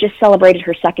 years. We just celebrated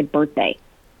her second birthday.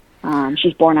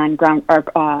 She's born on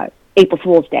April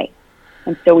Fool's Day.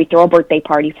 And so we throw a birthday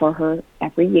party for her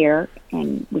every year,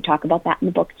 and we talk about that in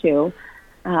the book, too.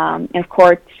 And, of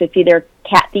course, it's either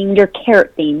cat-themed or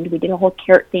carrot-themed. We did a whole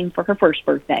carrot theme for her first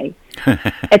birthday.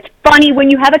 It's funny,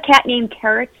 when you have a cat named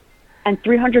Carrot and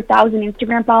 300,000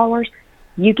 Instagram followers,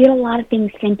 you get a lot of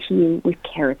things sent to you with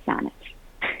carrots on it.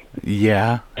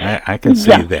 Yeah, I can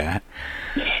see that.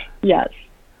 Yes.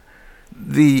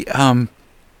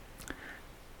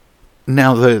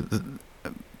 Now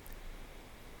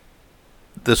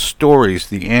the stories,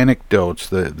 the anecdotes,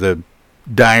 the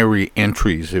diary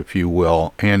entries, if you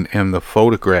will, and the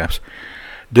photographs,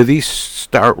 do these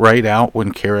start right out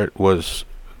when Carrot was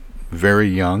very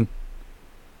young?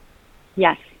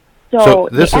 Yes. So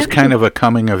this is kind of a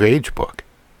coming of age book.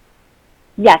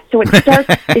 Yes, so it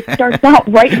starts out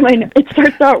right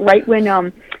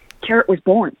when Carrot was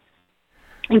born.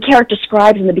 And Carrot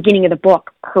describes in the beginning of the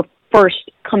book her first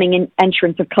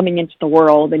entrance of coming into the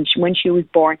world, and when she was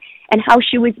born, and how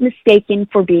she was mistaken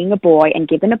for being a boy and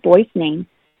given a boy's name.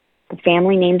 The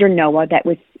family named her Noah, that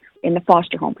was in the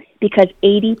foster home, because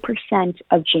 80%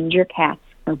 of ginger cats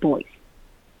are boys.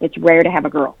 It's rare to have a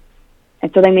girl.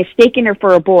 And so they mistaken her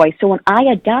for a boy. So when I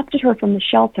adopted her from the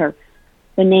shelter,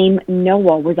 the name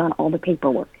Noah was on all the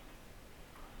paperwork,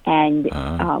 and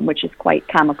which is quite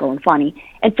comical and funny.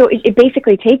 And so it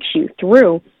basically takes you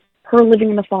through her living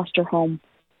in the foster home,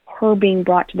 her being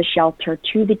brought to the shelter,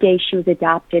 to the day she was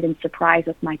adopted and surprised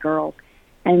with my girls,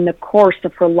 and the course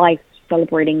of her life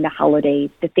celebrating the holidays,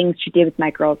 the things she did with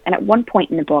my girls. And at one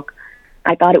point in the book,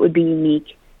 I thought it would be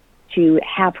unique to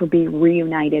have her be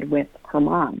reunited with her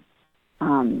mom.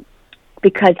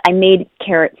 Because I made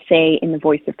Carrot say in the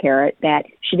voice of Carrot that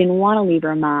she didn't want to leave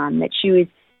her mom, that she was,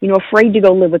 afraid to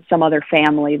go live with some other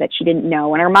family that she didn't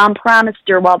know. And her mom promised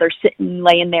her while they're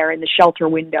laying there in the shelter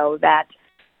window that,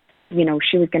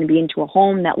 she was going to be into a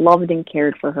home that loved and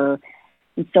cared for her.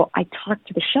 And so I talked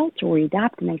to the shelter where he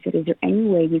adopted, and I said, is there any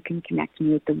way you can connect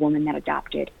me with the woman that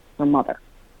adopted her mother?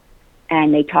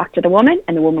 And they talked to the woman,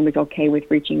 and the woman was okay with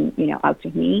reaching, out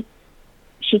to me.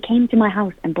 She came to my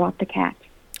house and brought the cat,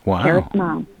 Carrot's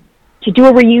mom, to do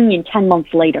a reunion 10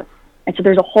 months later. And so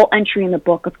there's a whole entry in the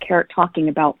book of Carrot talking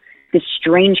about this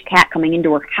strange cat coming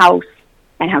into her house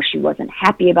and how she wasn't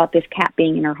happy about this cat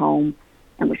being in her home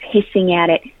and was hissing at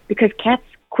it, because cats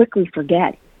quickly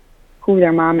forget who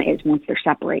their mama is once they're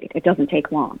separated. It doesn't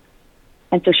take long.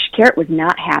 And so Carrot was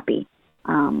not happy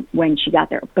when she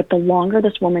got there. But the longer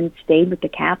this woman stayed with the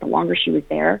cat, the longer she was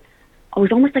there, it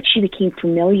was almost like she became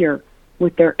familiar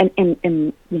with her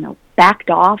and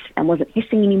backed off and wasn't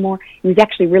hissing anymore. He was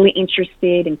actually really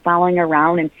interested in following her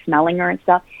around and smelling her and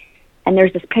stuff. And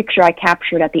there's this picture I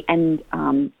captured at the end,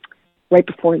 right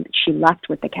before she left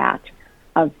with the cat,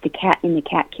 of the cat in the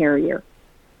cat carrier.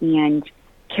 And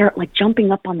Carrot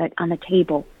jumping up on the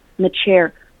table, in the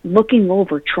chair, looking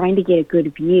over, trying to get a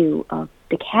good view of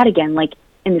the cat again,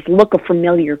 in this look of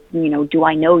familiar, do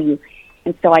I know you?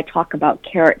 And so I talk about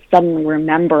Carrot suddenly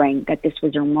remembering that this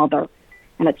was her mother,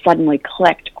 and it suddenly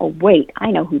clicked, oh, wait,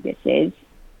 I know who this is.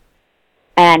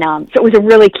 And so it was a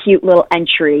really cute little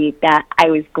entry that I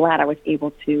was glad I was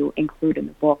able to include in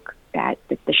the book, that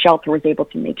the shelter was able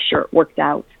to make sure it worked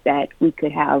out, that we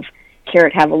could have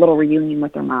Carrot have a little reunion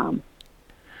with her mom.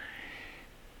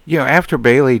 After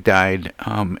Bailey died,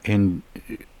 and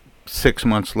 6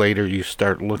 months later you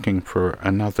start looking for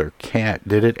another cat.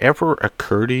 Did it ever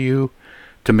occur to you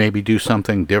to maybe do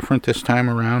something different this time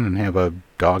around and have a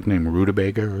dog named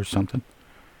Rutabaga or something?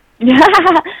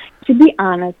 To be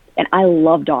honest, and I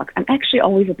love dogs. I'm actually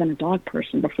always been a dog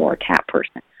person before a cat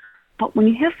person. But when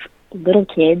you have little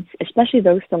kids, especially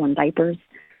those still in diapers,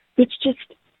 it's just,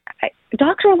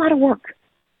 dogs are a lot of work.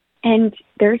 And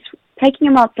there's taking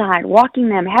them outside, walking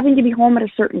them, having to be home at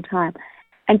a certain time.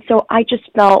 And so I just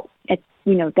felt at,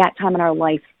 that time in our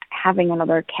life, having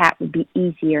another cat would be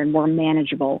easier and more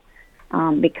manageable,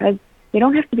 because you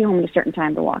don't have to be home at a certain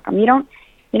time to walk them. You don't,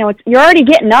 you're already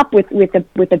getting up with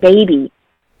the baby,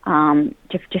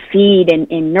 to feed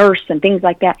and nurse and things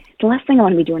like that. The last thing I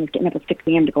want to be doing is getting up at 6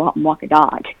 a.m. to go out and walk a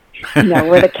dog,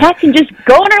 where the cat can just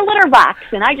go in her litter box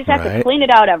and I just have to clean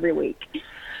it out every week.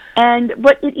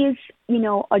 But it is,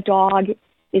 a dog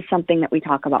is something that we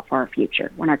talk about for our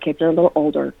future. When our kids are a little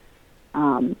older,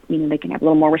 they can have a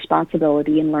little more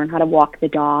responsibility and learn how to walk the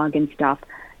dog and stuff.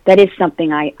 That is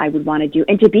something I would want to do.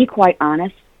 And to be quite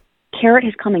honest, Carrot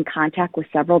has come in contact with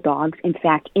several dogs. In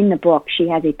fact, in the book, she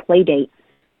has a play date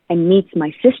and meets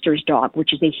my sister's dog,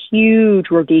 which is a huge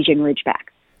Rhodesian Ridgeback.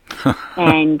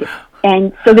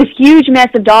 and so this huge,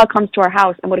 massive dog comes to our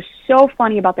house. And what is so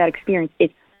funny about that experience is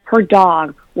her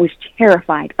dog was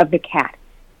terrified of the cat,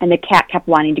 and the cat kept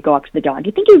wanting to go up to the dog.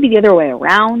 You'd think it would be the other way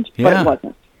around, but it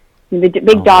wasn't. The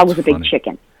big dog was a big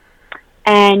chicken.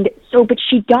 And so, but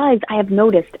she does, I have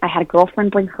noticed, I had a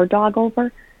girlfriend bring her dog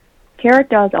over. Carrot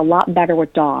does a lot better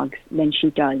with dogs than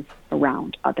she does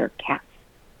around other cats.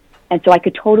 And so I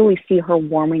could totally see her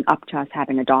warming up to us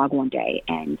having a dog one day.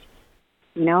 And,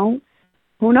 who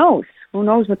knows? Who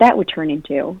knows what that would turn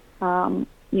into,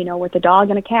 with a dog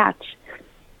and a cat.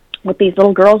 What these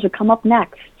little girls would come up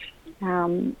next.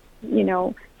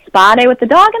 Spa day with the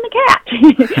dog and the cat.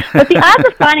 But the odds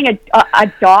of finding a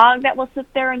dog that will sit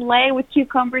there and lay with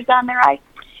cucumbers on their eyes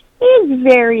is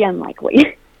very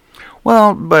unlikely.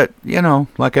 Well, but,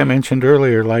 like I mentioned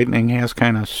earlier, lightning has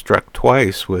kind of struck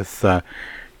twice with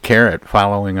Carrot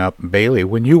following up Bailey.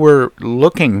 When you were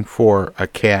looking for a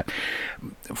cat,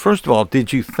 first of all,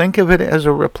 did you think of it as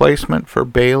a replacement for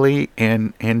Bailey?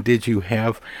 And did you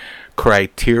have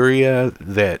criteria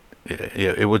that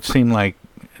it would seem like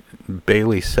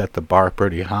Bailey set the bar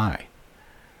pretty high?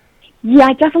 Yeah,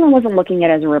 I definitely wasn't looking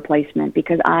at it as a replacement,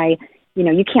 because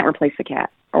you can't replace the cat,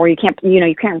 or you can't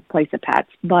replace the pets.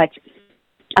 But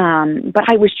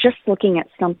I was just looking at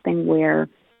something where,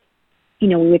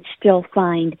 we would still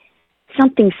find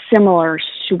something similar,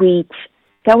 sweet,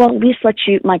 that will at least let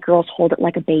my girls hold it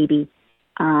like a baby,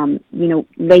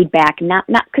 laid back, not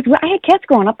because I had cats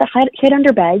growing up that hid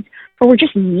under beds, or were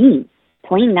just mean,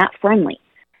 plain not friendly.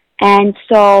 And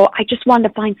so I just wanted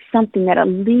to find something that at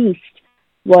least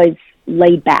was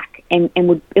laid back and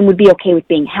would be okay with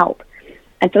being held.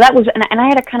 And so that was, and I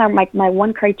had a kind of, my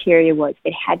one criteria was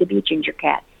it had to be a ginger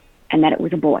cat, and that it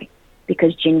was a boy,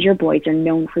 because ginger boys are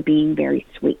known for being very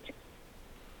sweet.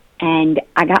 And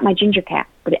I got my ginger cat,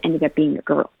 but it ended up being a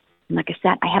girl. And like I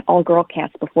said, I had all girl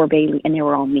cats before Bailey, and they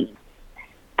were all mean.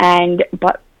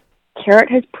 But Carrot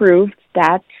has proved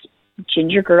that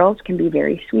ginger girls can be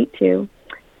very sweet too.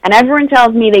 And everyone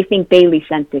tells me they think Bailey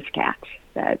sent this cat.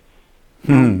 That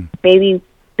Bailey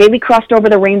crossed over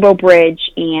the Rainbow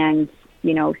Bridge and,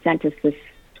 sent us this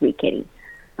sweet kitty.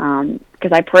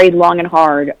 Because I prayed long and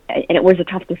hard, and it was a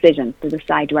tough decision to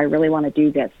decide, do I really want to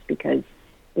do this? Because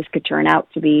this could turn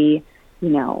out to be,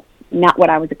 not what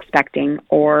I was expecting,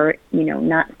 or,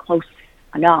 not close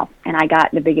enough. And I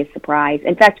got the biggest surprise.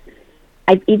 In fact,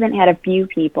 I've even had a few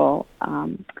people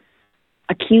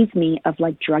accuse me of,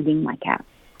 drugging my cat,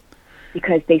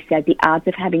 because they said the odds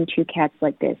of having two cats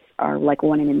like this are like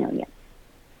 1 in a million.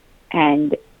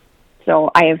 And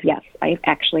so I have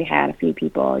actually had a few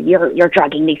people, you're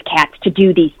drugging these cats to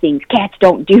do these things. Cats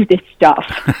don't do this stuff.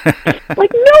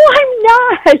 Like, no, I'm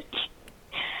not.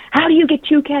 How do you get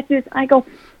two cats? I go,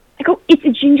 it's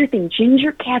a ginger thing.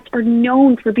 Ginger cats are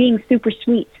known for being super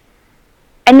sweet.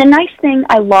 And the nice thing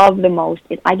I love the most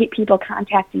is I get people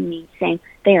contacting me saying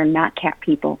they are not cat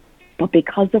people, but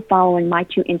because of following my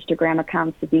 2 Instagram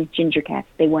accounts of these ginger cats,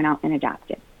 they went out and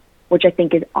adopted, which I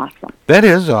think is awesome. That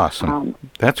is awesome.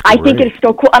 That's great. I think it is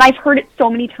so cool, and I've heard it so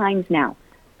many times now.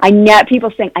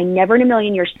 People saying, I never in a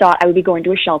million years thought I would be going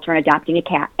to a shelter and adopting a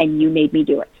cat, and you made me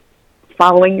do it.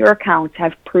 Following your accounts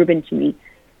have proven to me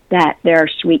that there are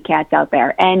sweet cats out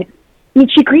there. And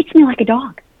she greets me like a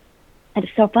dog. And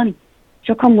it's so funny.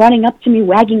 She'll come running up to me,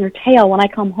 wagging her tail when I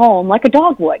come home, like a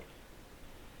dog would.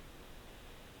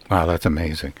 Wow, that's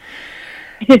amazing.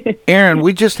 Erin,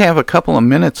 we just have a couple of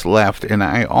minutes left, and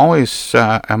I'm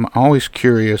always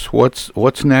curious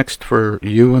what's next for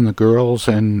you and the girls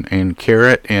and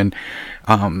Carrot and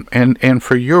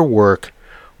for your work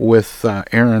with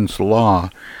Erin's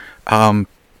Law.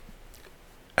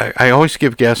 I always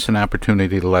give guests an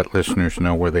opportunity to let listeners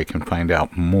know where they can find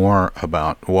out more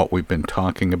about what we've been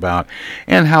talking about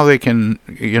and how they can,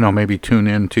 maybe tune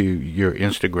into your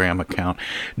Instagram account.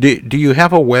 Do you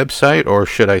have a website, or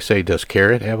should I say, does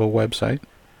Carrot have a website?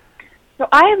 So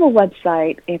I have a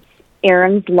website. It's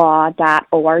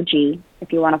erinslaw.org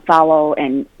if you want to follow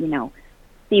and,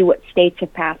 see what states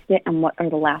have passed it and what are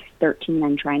the last 13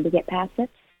 I'm trying to get past it.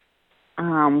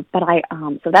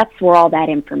 So that's where all that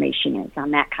information is,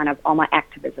 on that kind of all my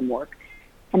activism work.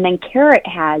 And then Carrot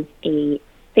has a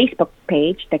Facebook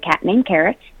page, The Cat Named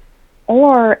Carrot,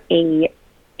 or a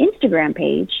Instagram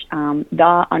page, _cat_named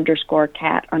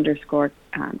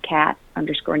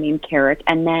Carrot.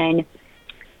 And then,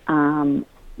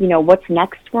 what's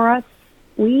next for us?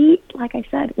 Like I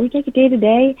said, we take it day to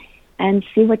day and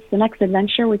see what's the next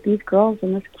adventure with these girls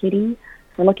and this kitty.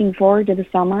 We're looking forward to the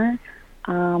summer.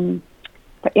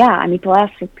 But yeah, people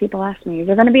ask me, is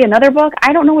there going to be another book?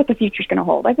 I don't know what the future's going to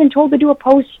hold. I've been told to do a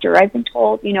poster. I've been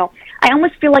told, I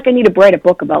almost feel like I need to write a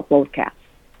book about both cats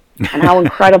and how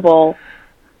incredible,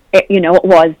 it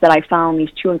was that I found these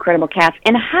 2 incredible cats,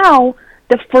 and how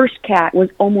the first cat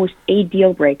was almost a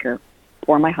deal breaker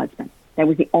for my husband. That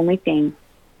was the only thing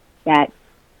that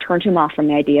turned him off from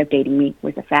the idea of dating me,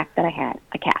 was the fact that I had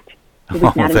a cat. He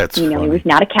was not he was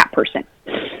not a cat person.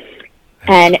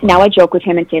 And now I joke with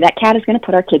him and say, that cat is going to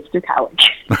put our kids through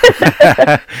college.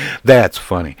 That's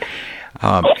funny.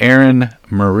 Erin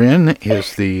Merryn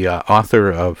is the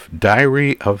author of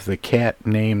Diary of the Cat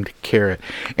Named Carrot.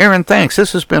 Erin, thanks.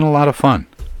 This has been a lot of fun.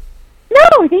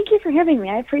 No, thank you for having me.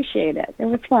 I appreciate it. It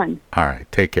was fun. All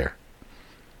right. Take care.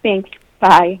 Thanks.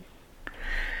 Bye.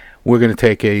 We're going to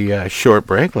take a short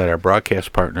break. Let our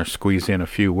broadcast partner squeeze in a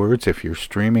few words. If you're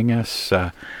streaming us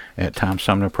at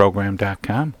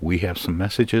TomSumnerProgram.com, we have some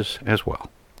messages as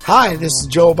well. Hi, this is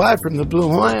Joe By from the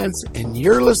Blue Hawaiians, and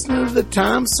you're listening to the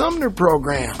Tom Sumner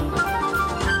Program.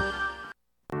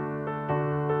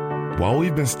 While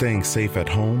we've been staying safe at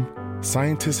home,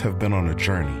 scientists have been on a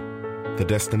journey. The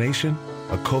destination?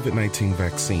 A COVID-19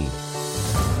 vaccine.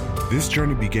 This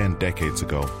journey began decades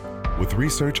ago with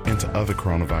research into other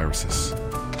coronaviruses.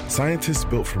 Scientists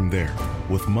built from there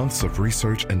with months of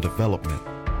research and development,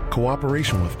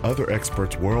 cooperation with other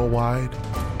experts worldwide,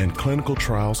 and clinical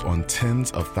trials on tens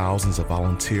of thousands of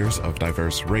volunteers of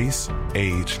diverse race,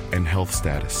 age, and health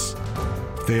status.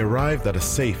 They arrived at a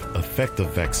safe,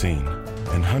 effective vaccine,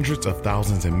 and hundreds of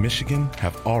thousands in Michigan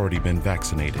have already been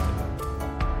vaccinated.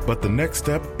 But the next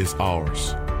step is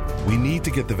ours. We need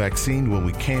to get the vaccine when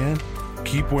we can,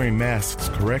 keep wearing masks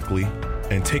correctly,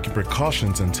 and taking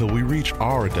precautions until we reach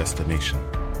our destination,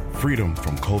 freedom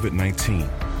from COVID-19,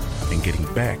 and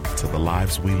getting back to the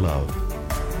lives we love.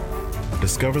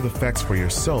 Discover the facts for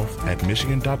yourself at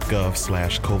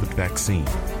michigan.gov/COVID vaccine.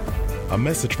 A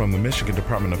message from the Michigan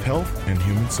Department of Health and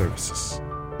Human Services.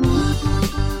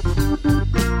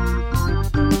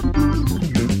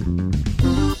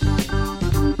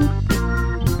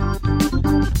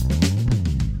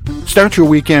 Start your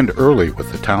weekend early with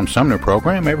the Tom Sumner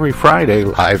program every Friday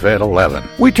live at 11.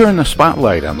 We turn the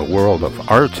spotlight on the world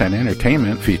of arts and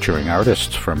entertainment featuring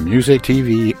artists from music,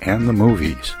 TV, and the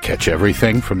movies. Catch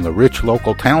everything from the rich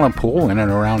local talent pool in and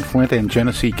around Flint and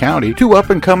Genesee County to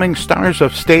up-and-coming stars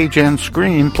of stage and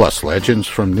screen, plus legends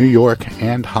from New York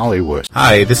and Hollywood.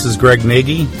 Hi, this is Greg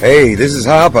Nagy. Hey, this is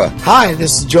Hopper. Hi,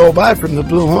 this is Joe By from the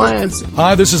Blue Hawaiians.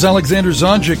 Hi, this is Alexander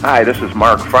Zonjic. Hi, this is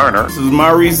Mark Farner. This is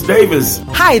Maurice Davis.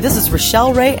 Hi, this is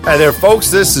Rochelle Ray. Hi there,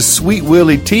 folks. This is Sweet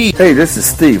Willie T. Hey, this is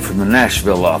Steve from the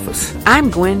Nashville office.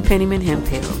 I'm Gwen Pennyman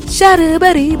Hemphill. Start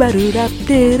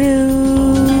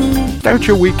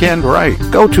your weekend right.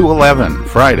 Go to 11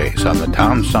 Fridays on the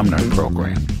Tom Sumner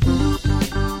program.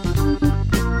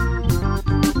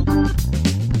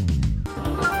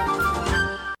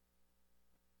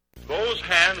 Those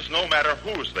hands, no matter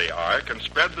whose they are, can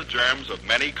spread the germs of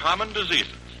many common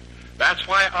diseases. That's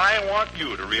why I want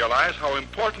you to realize how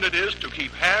important it is to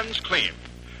keep hands clean,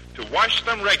 to wash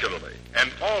them regularly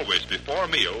and always before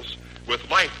meals with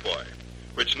Lifebuoy,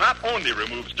 which not only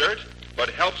removes dirt, but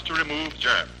helps to remove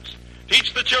germs.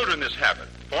 Teach the children this habit.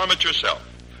 Form it yourself.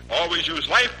 Always use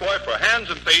Lifebuoy for hands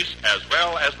and face as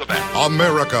well as the back.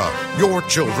 America, your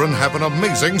children have an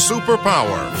amazing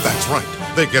superpower. That's right.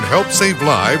 They can help save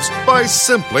lives by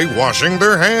simply washing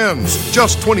their hands.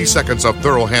 Just 20 seconds of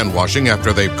thorough hand washing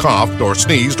after they've coughed or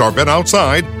sneezed or been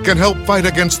outside can help fight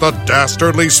against the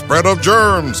dastardly spread of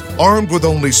germs. Armed with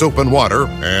only soap and water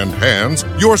and hands,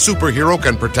 your superhero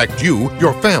can protect you,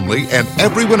 your family, and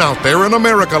everyone out there in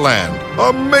America land.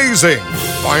 Amazing!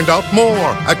 Find out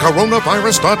more at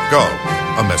coronavirus.gov.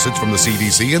 A message from the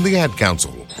CDC and the Ad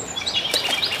Council.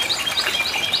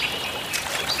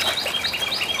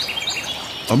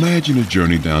 Imagine a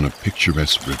journey down a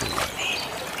picturesque river.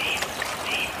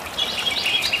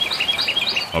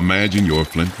 Imagine your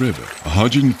Flint River,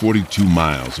 142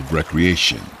 miles of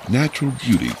recreation, natural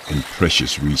beauty, and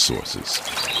precious resources.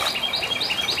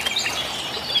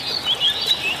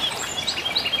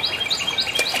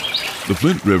 The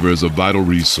Flint River is a vital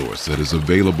resource that is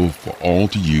available for all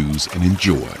to use and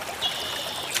enjoy.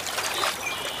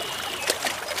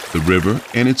 The river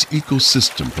and its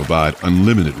ecosystem provide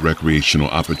unlimited recreational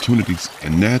opportunities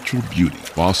and natural beauty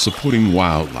while supporting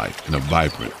wildlife in a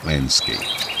vibrant landscape.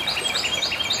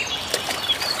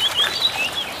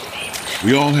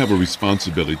 We all have a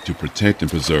responsibility to protect and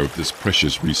preserve this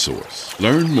precious resource.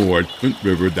 Learn more at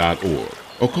flintriver.org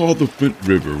or call the Flint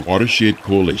River Watershed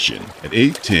Coalition at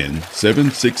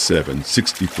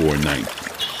 810-767-6490.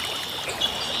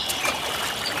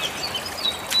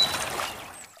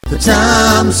 The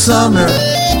Tom Sumner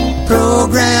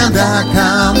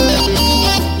Program.com.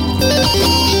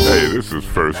 Hey, this is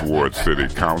First Ward City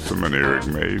Councilman Eric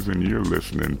Mays, and you're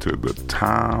listening to the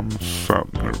Tom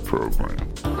Sumner Program.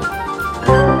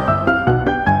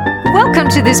 Welcome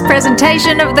to this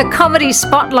presentation of the Comedy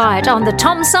Spotlight on the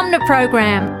Tom Sumner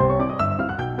Program.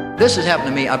 This has happened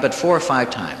to me, I bet 4 or 5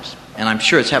 times, and I'm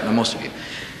sure it's happened to most of you.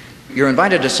 You're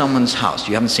invited to someone's house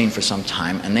you haven't seen for some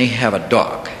time, and they have a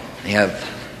dog. They have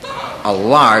a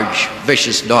large,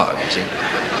 vicious dog, you see.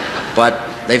 But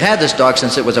they've had this dog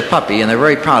since it was a puppy, and they're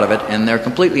very proud of it, and they're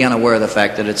completely unaware of the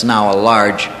fact that it's now a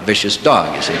large, vicious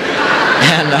dog, you see.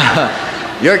 And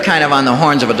you're kind of on the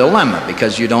horns of a dilemma,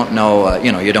 because you don't know,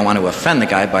 you don't want to offend the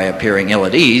guy by appearing ill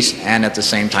at ease, and at the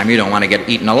same time, you don't want to get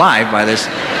eaten alive by this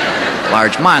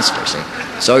large monster, see.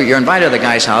 So you're invited to the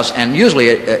guy's house, and usually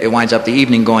it winds up the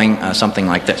evening going something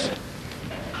like this.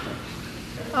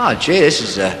 Oh, gee, this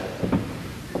is a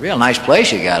real nice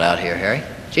place you got out here, Harry.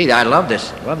 Gee, I love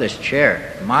this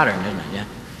chair. Modern, isn't it? Yeah.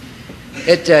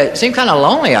 It seemed kind of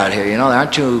lonely out here, you know. There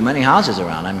aren't too many houses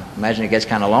around. I imagine it gets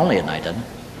kind of lonely at night, doesn't it?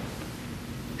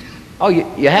 Oh,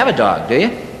 you have a dog, do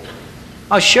you?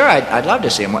 Oh, sure, I'd love to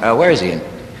see him. Where is he? In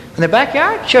the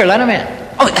backyard? Sure, let him in.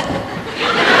 Oh,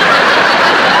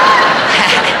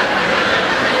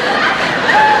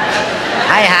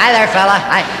 Hi there, fella.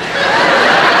 Hi.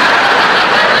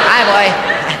 Hi, boy.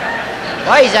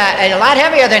 Boy, he's a lot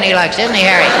heavier than he looks, isn't he,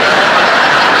 Harry?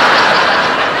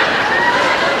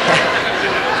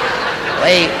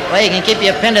 Well, he can keep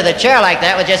you pinned to the chair like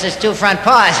that with just his 2 front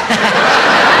paws.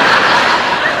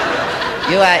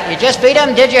 You just beat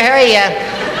him, did you, Harry?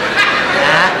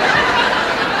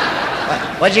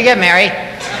 What'd you get, Mary?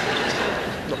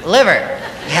 Liver.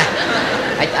 Yeah.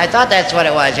 I thought that's what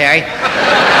it was, Harry.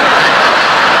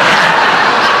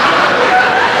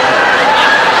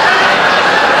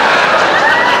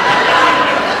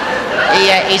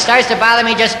 He starts to bother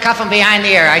me, just cuff him behind the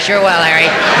ear. I sure will, Harry.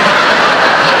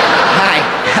 Hi.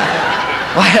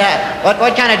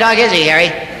 What kind of dog is he,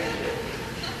 Harry?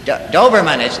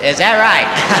 Doberman, is that right?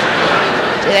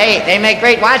 They make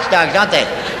great watchdogs, don't they?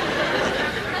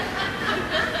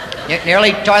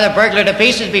 Nearly tore the burglar to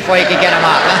pieces before you could get him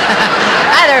off.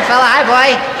 Hi there, fella. Hi,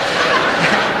 boy.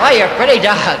 Boy, you're a pretty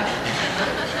dog.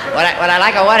 What I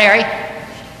like a what, Harry?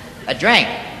 A drink.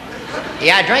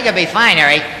 Yeah, a drink would be fine,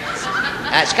 Harry.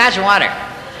 Scotch and water.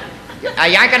 You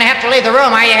aren't going to have to leave the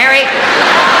room, are you, Harry?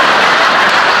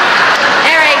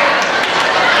 Harry!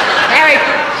 Harry!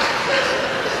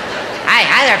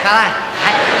 Hi there, fella.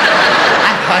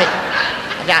 Hi, boy.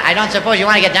 I don't suppose you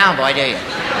want to get down, boy, do you?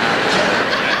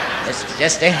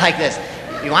 Just stay like this.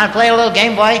 You want to play a little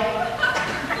game, boy?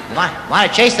 You want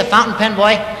to chase the fountain pen,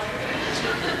 boy?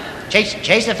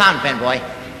 Chase the fountain pen, boy.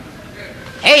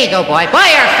 Here you go, boy. Boy,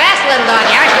 you're a fast little dog,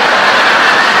 aren't you?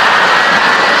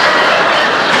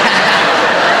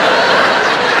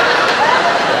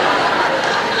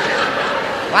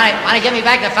 Want to give me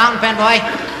back the fountain pen, boy?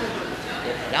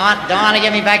 Don't want to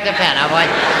give me back the pen, huh, boy?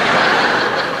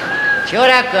 Chew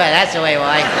it up good. That's the way,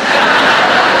 boy.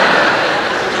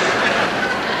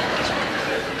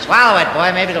 Swallow it,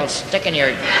 boy. Maybe it'll stick in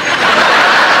your...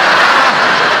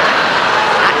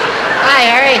 Hi,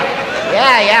 Harry.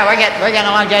 Yeah, we're getting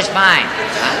along just fine.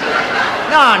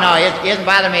 No, he doesn't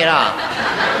bother me at all.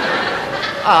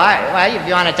 Oh, all right. Well, if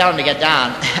you want to tell him to get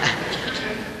down.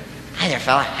 Hi there,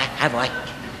 fella. Hi, boy.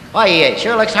 Boy, he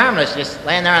sure looks harmless, just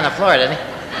laying there on the floor, doesn't he?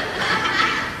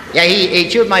 Yeah, he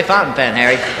chewed my fountain pen,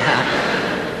 Harry.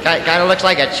 Kind of looks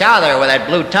like a chowder with that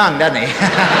blue tongue, doesn't he?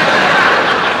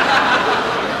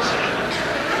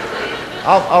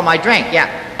 Oh, my drink, yeah.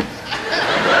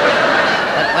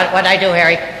 What'd I do,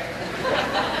 Harry?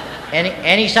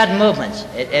 Any sudden movements?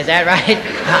 Is that right?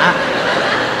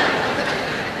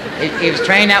 He was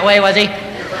trained that way, was he?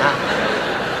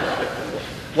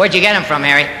 Where'd you get him from,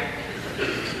 Harry?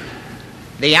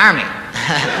 The Army.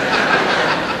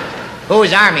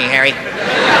 Whose Army, Harry?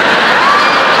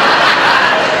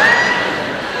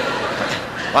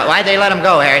 Why'd they let him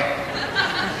go, Harry?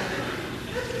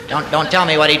 Don't tell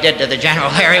me what he did to the general,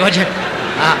 Harry, would you?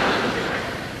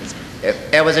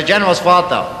 It was the general's fault,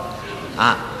 though.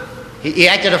 He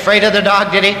acted afraid of the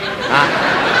dog, did he?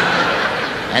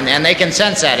 And they can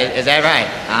sense that. Is that right?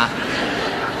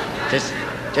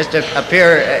 Just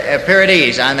appear at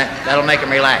ease, and that'll make him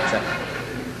relax.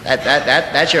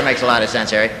 That sure makes a lot of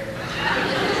sense, Harry.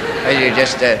 Or you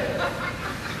just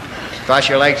cross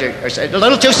your legs, or a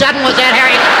little too sudden, was that,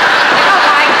 Harry?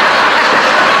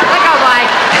 Let go, boy.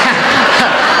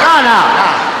 No.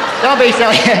 Don't be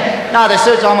silly. No, the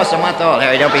suit's almost a month old,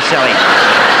 Harry. Don't be silly.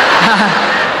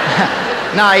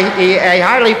 No, he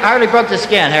hardly broke the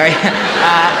skin, Harry.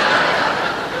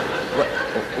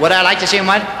 Would I like to see him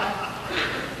what?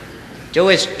 Do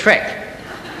his trick.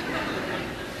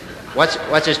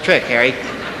 What's his trick, Harry?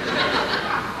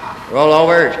 Roll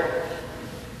over.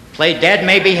 Play dead,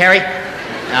 maybe, Harry?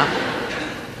 No.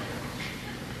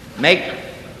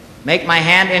 Make my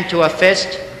hand into a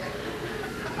fist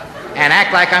and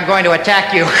act like I'm going to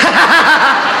attack you.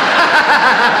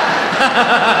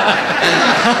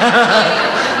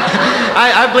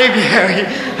 I believe you, Harry.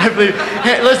 I believe.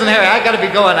 Hey, listen, Harry, I got to be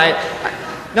going.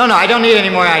 No, I don't need any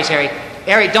more ice, Harry.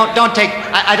 Harry, don't take.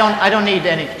 I don't need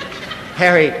any.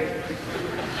 Harry.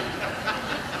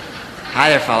 Hi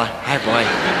there, fella. Hi, boy.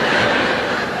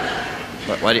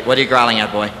 What are you growling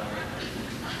at, boy?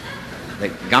 The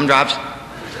gumdrops?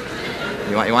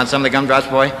 You want some of the gumdrops,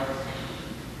 boy?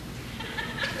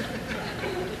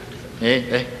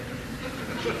 Hey.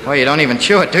 Boy, you don't even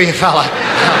chew it, do you, fella?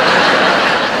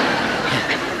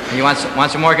 You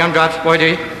want some more gumdrops, boy, do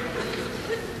you?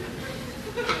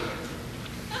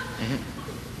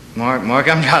 More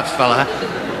gumdrops, fella.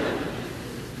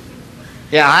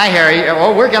 Yeah, hi, Harry.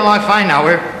 Oh, we're getting along fine now.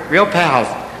 We're real pals.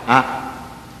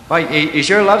 Boy, he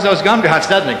sure loves those gumdrops,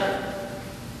 doesn't he?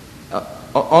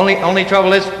 Only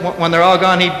trouble is, when they're all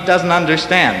gone, he doesn't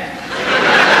understand.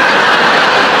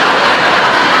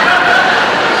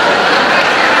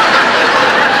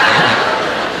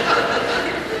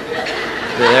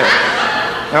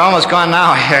 They're almost gone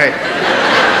now, Harry.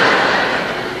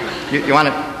 You want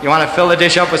to fill the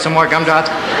dish up with some more gumdrops?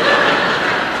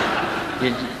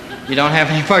 You don't have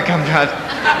any more gumdrops.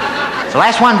 It's the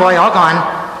last one, boy. All gone.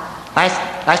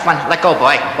 Last one. Let go,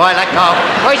 boy. Boy, let go.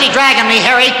 Where's he dragging me,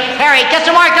 Harry? Harry, get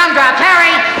some more gumdrops.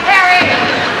 Harry!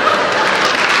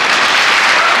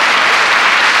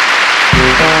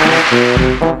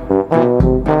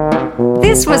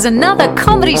 This was another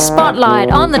Comedy Spotlight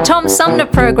on the Tom Sumner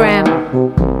Program.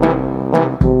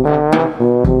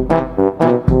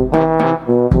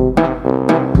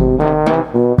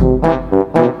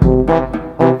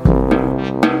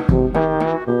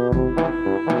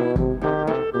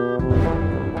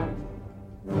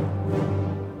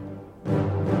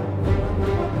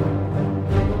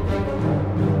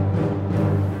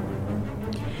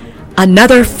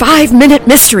 Another 5-minute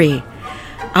mystery.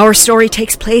 Our story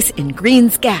takes place in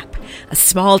Green's Gap, a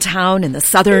small town in the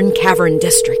Southern Cavern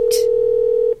District.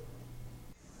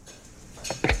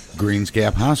 Green's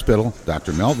Gap Hospital,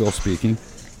 Dr. Melville speaking.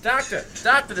 Doctor,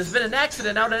 there's been an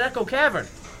accident out at Echo Cavern.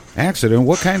 Accident?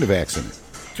 What kind of accident?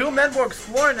 2 men were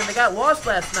exploring and they got lost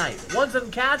last night. One's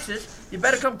unconscious. You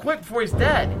better come quick before he's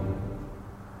dead.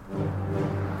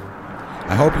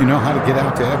 I hope you know how to get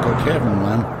out to Echo Cavern,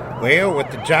 Lem. Well, with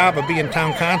the job of being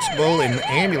town constable and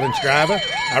ambulance driver,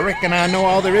 I reckon I know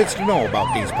all there is to know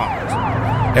about these parts.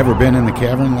 Ever been in the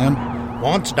cavern, Lem?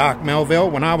 Once, Doc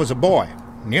Melville, when I was a boy.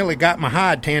 Nearly got my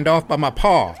hide tanned off by my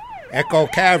paw. Echo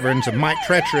Cavern's a mighty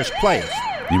treacherous place.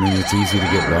 You mean it's easy to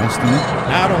get lost in it?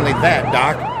 Not only that,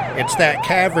 Doc. It's that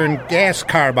cavern gas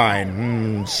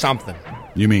carbine, something.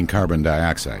 You mean carbon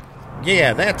dioxide?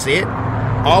 Yeah, that's it.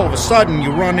 All of a sudden,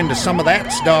 you run into some of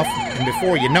that stuff, and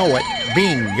before you know it,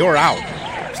 bing, you're out.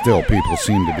 Still, people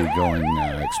seem to be going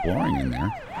exploring in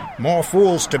there. More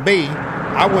fools to be.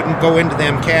 I wouldn't go into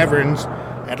them caverns,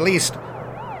 at least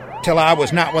till I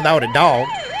was not without a dog.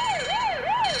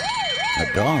 A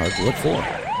dog? What for?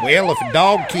 Well, if a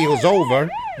dog keels over,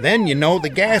 then you know the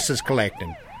gas is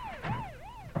collecting.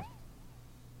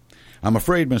 I'm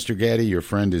afraid, Mr. Gaddy, your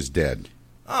friend is dead.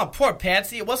 Oh, poor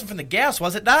Patsy. It wasn't from the gas,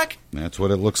 was it, Doc? That's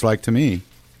what it looks like to me.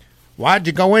 Why'd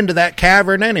you go into that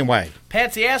cavern anyway?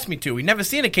 Patsy asked me to. We'd never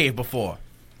seen a cave before.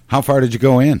 How far did you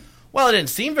go in? Well, it didn't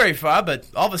seem very far, but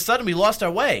all of a sudden we lost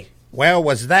our way. Where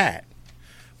was that?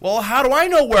 Well, how do I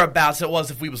know whereabouts it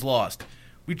was if we was lost?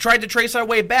 We tried to trace our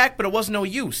way back, but it wasn't no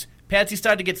use. Patsy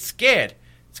started to get scared.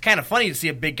 It's kind of funny to see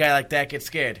a big guy like that get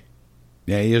scared.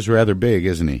 Yeah, he is rather big,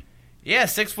 isn't he? Yeah,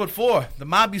 6'4". The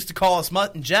mob used to call us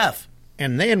Mutt and Jeff.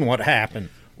 And then what happened?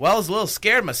 Well, I was a little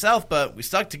scared myself, but we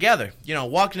stuck together. You know,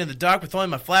 walking in the dark with only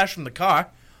my flash from the car.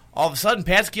 All of a sudden,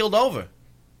 Pat's keeled over.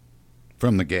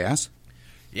 From the gas?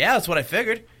 Yeah, that's what I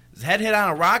figured. His head hit on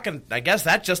a rock, and I guess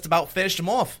that just about finished him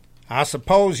off. I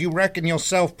suppose you reckon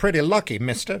yourself pretty lucky,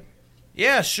 mister.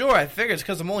 Yeah, sure. I figure it's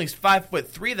because I'm only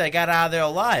 5'3" that I got out of there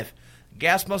alive.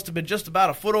 Gas must have been just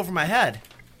about a foot over my head.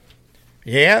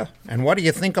 Yeah? And what do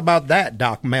you think about that,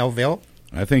 Doc Melville?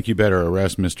 I think you better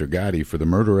arrest Mr. Gotti for the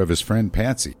murder of his friend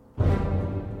Patsy.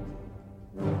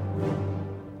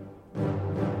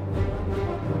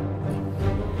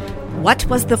 What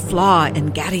was the flaw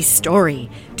in Gaddy's story?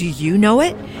 Do you know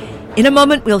it? In a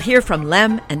moment, we'll hear from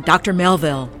Lem and Dr.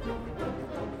 Melville.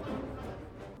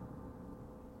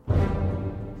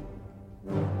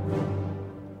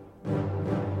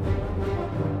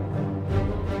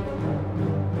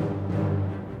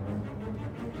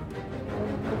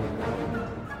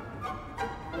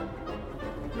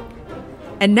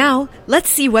 And now, let's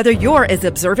see whether you're as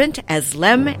observant as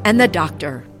Lem and the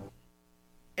doctor.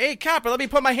 Hey, copper, let me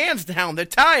put my hands down. They're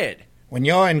tired. When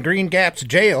you're in Green Gap's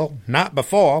jail, not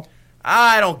before.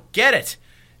 I don't get it.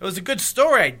 It was a good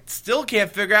story. I still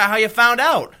can't figure out how you found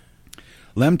out.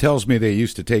 Lem tells me they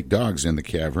used to take dogs in the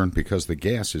cavern because the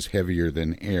gas is heavier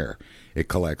than air. It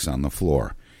collects on the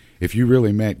floor. If you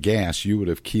really meant gas, you would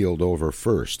have keeled over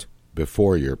first,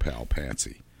 before your pal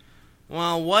Patsy.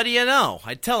 Well, what do you know?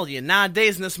 I tell you,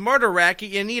 nowadays in this murder racket,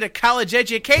 you need a college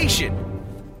education.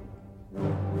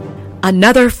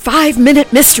 Another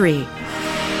 5-minute mystery.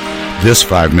 This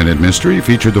 5-minute mystery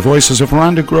featured the voices of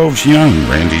Rhonda Groves Young,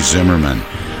 Randy Zimmerman,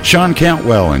 Sean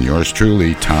Cantwell, and yours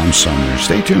truly, Tom Sumner.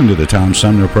 Stay tuned to the Tom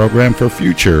Sumner program for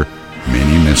future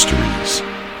mini mysteries.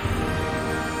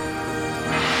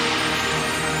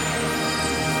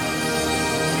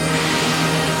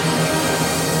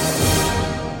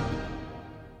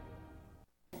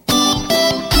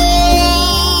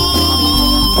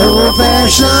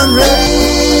 Old-fashioned radio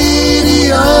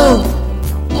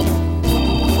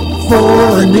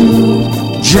for a new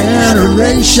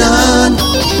generation.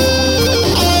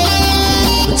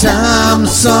 The Tom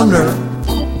Sumner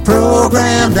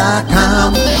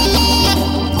Program.com.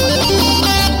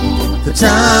 The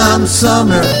Tom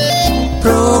Sumner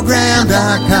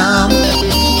Program.com.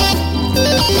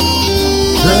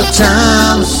 The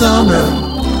Tom Sumner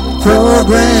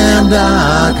Program.com.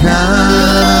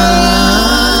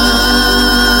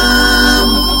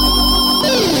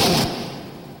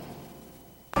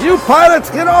 You pilots,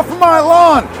 get off of my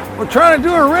lawn. We're trying to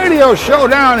do a radio show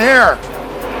down here.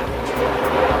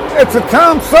 It's a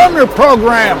Tom Sumner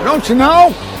program, don't you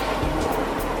know?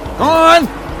 Go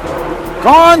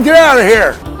on, get out of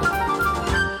here.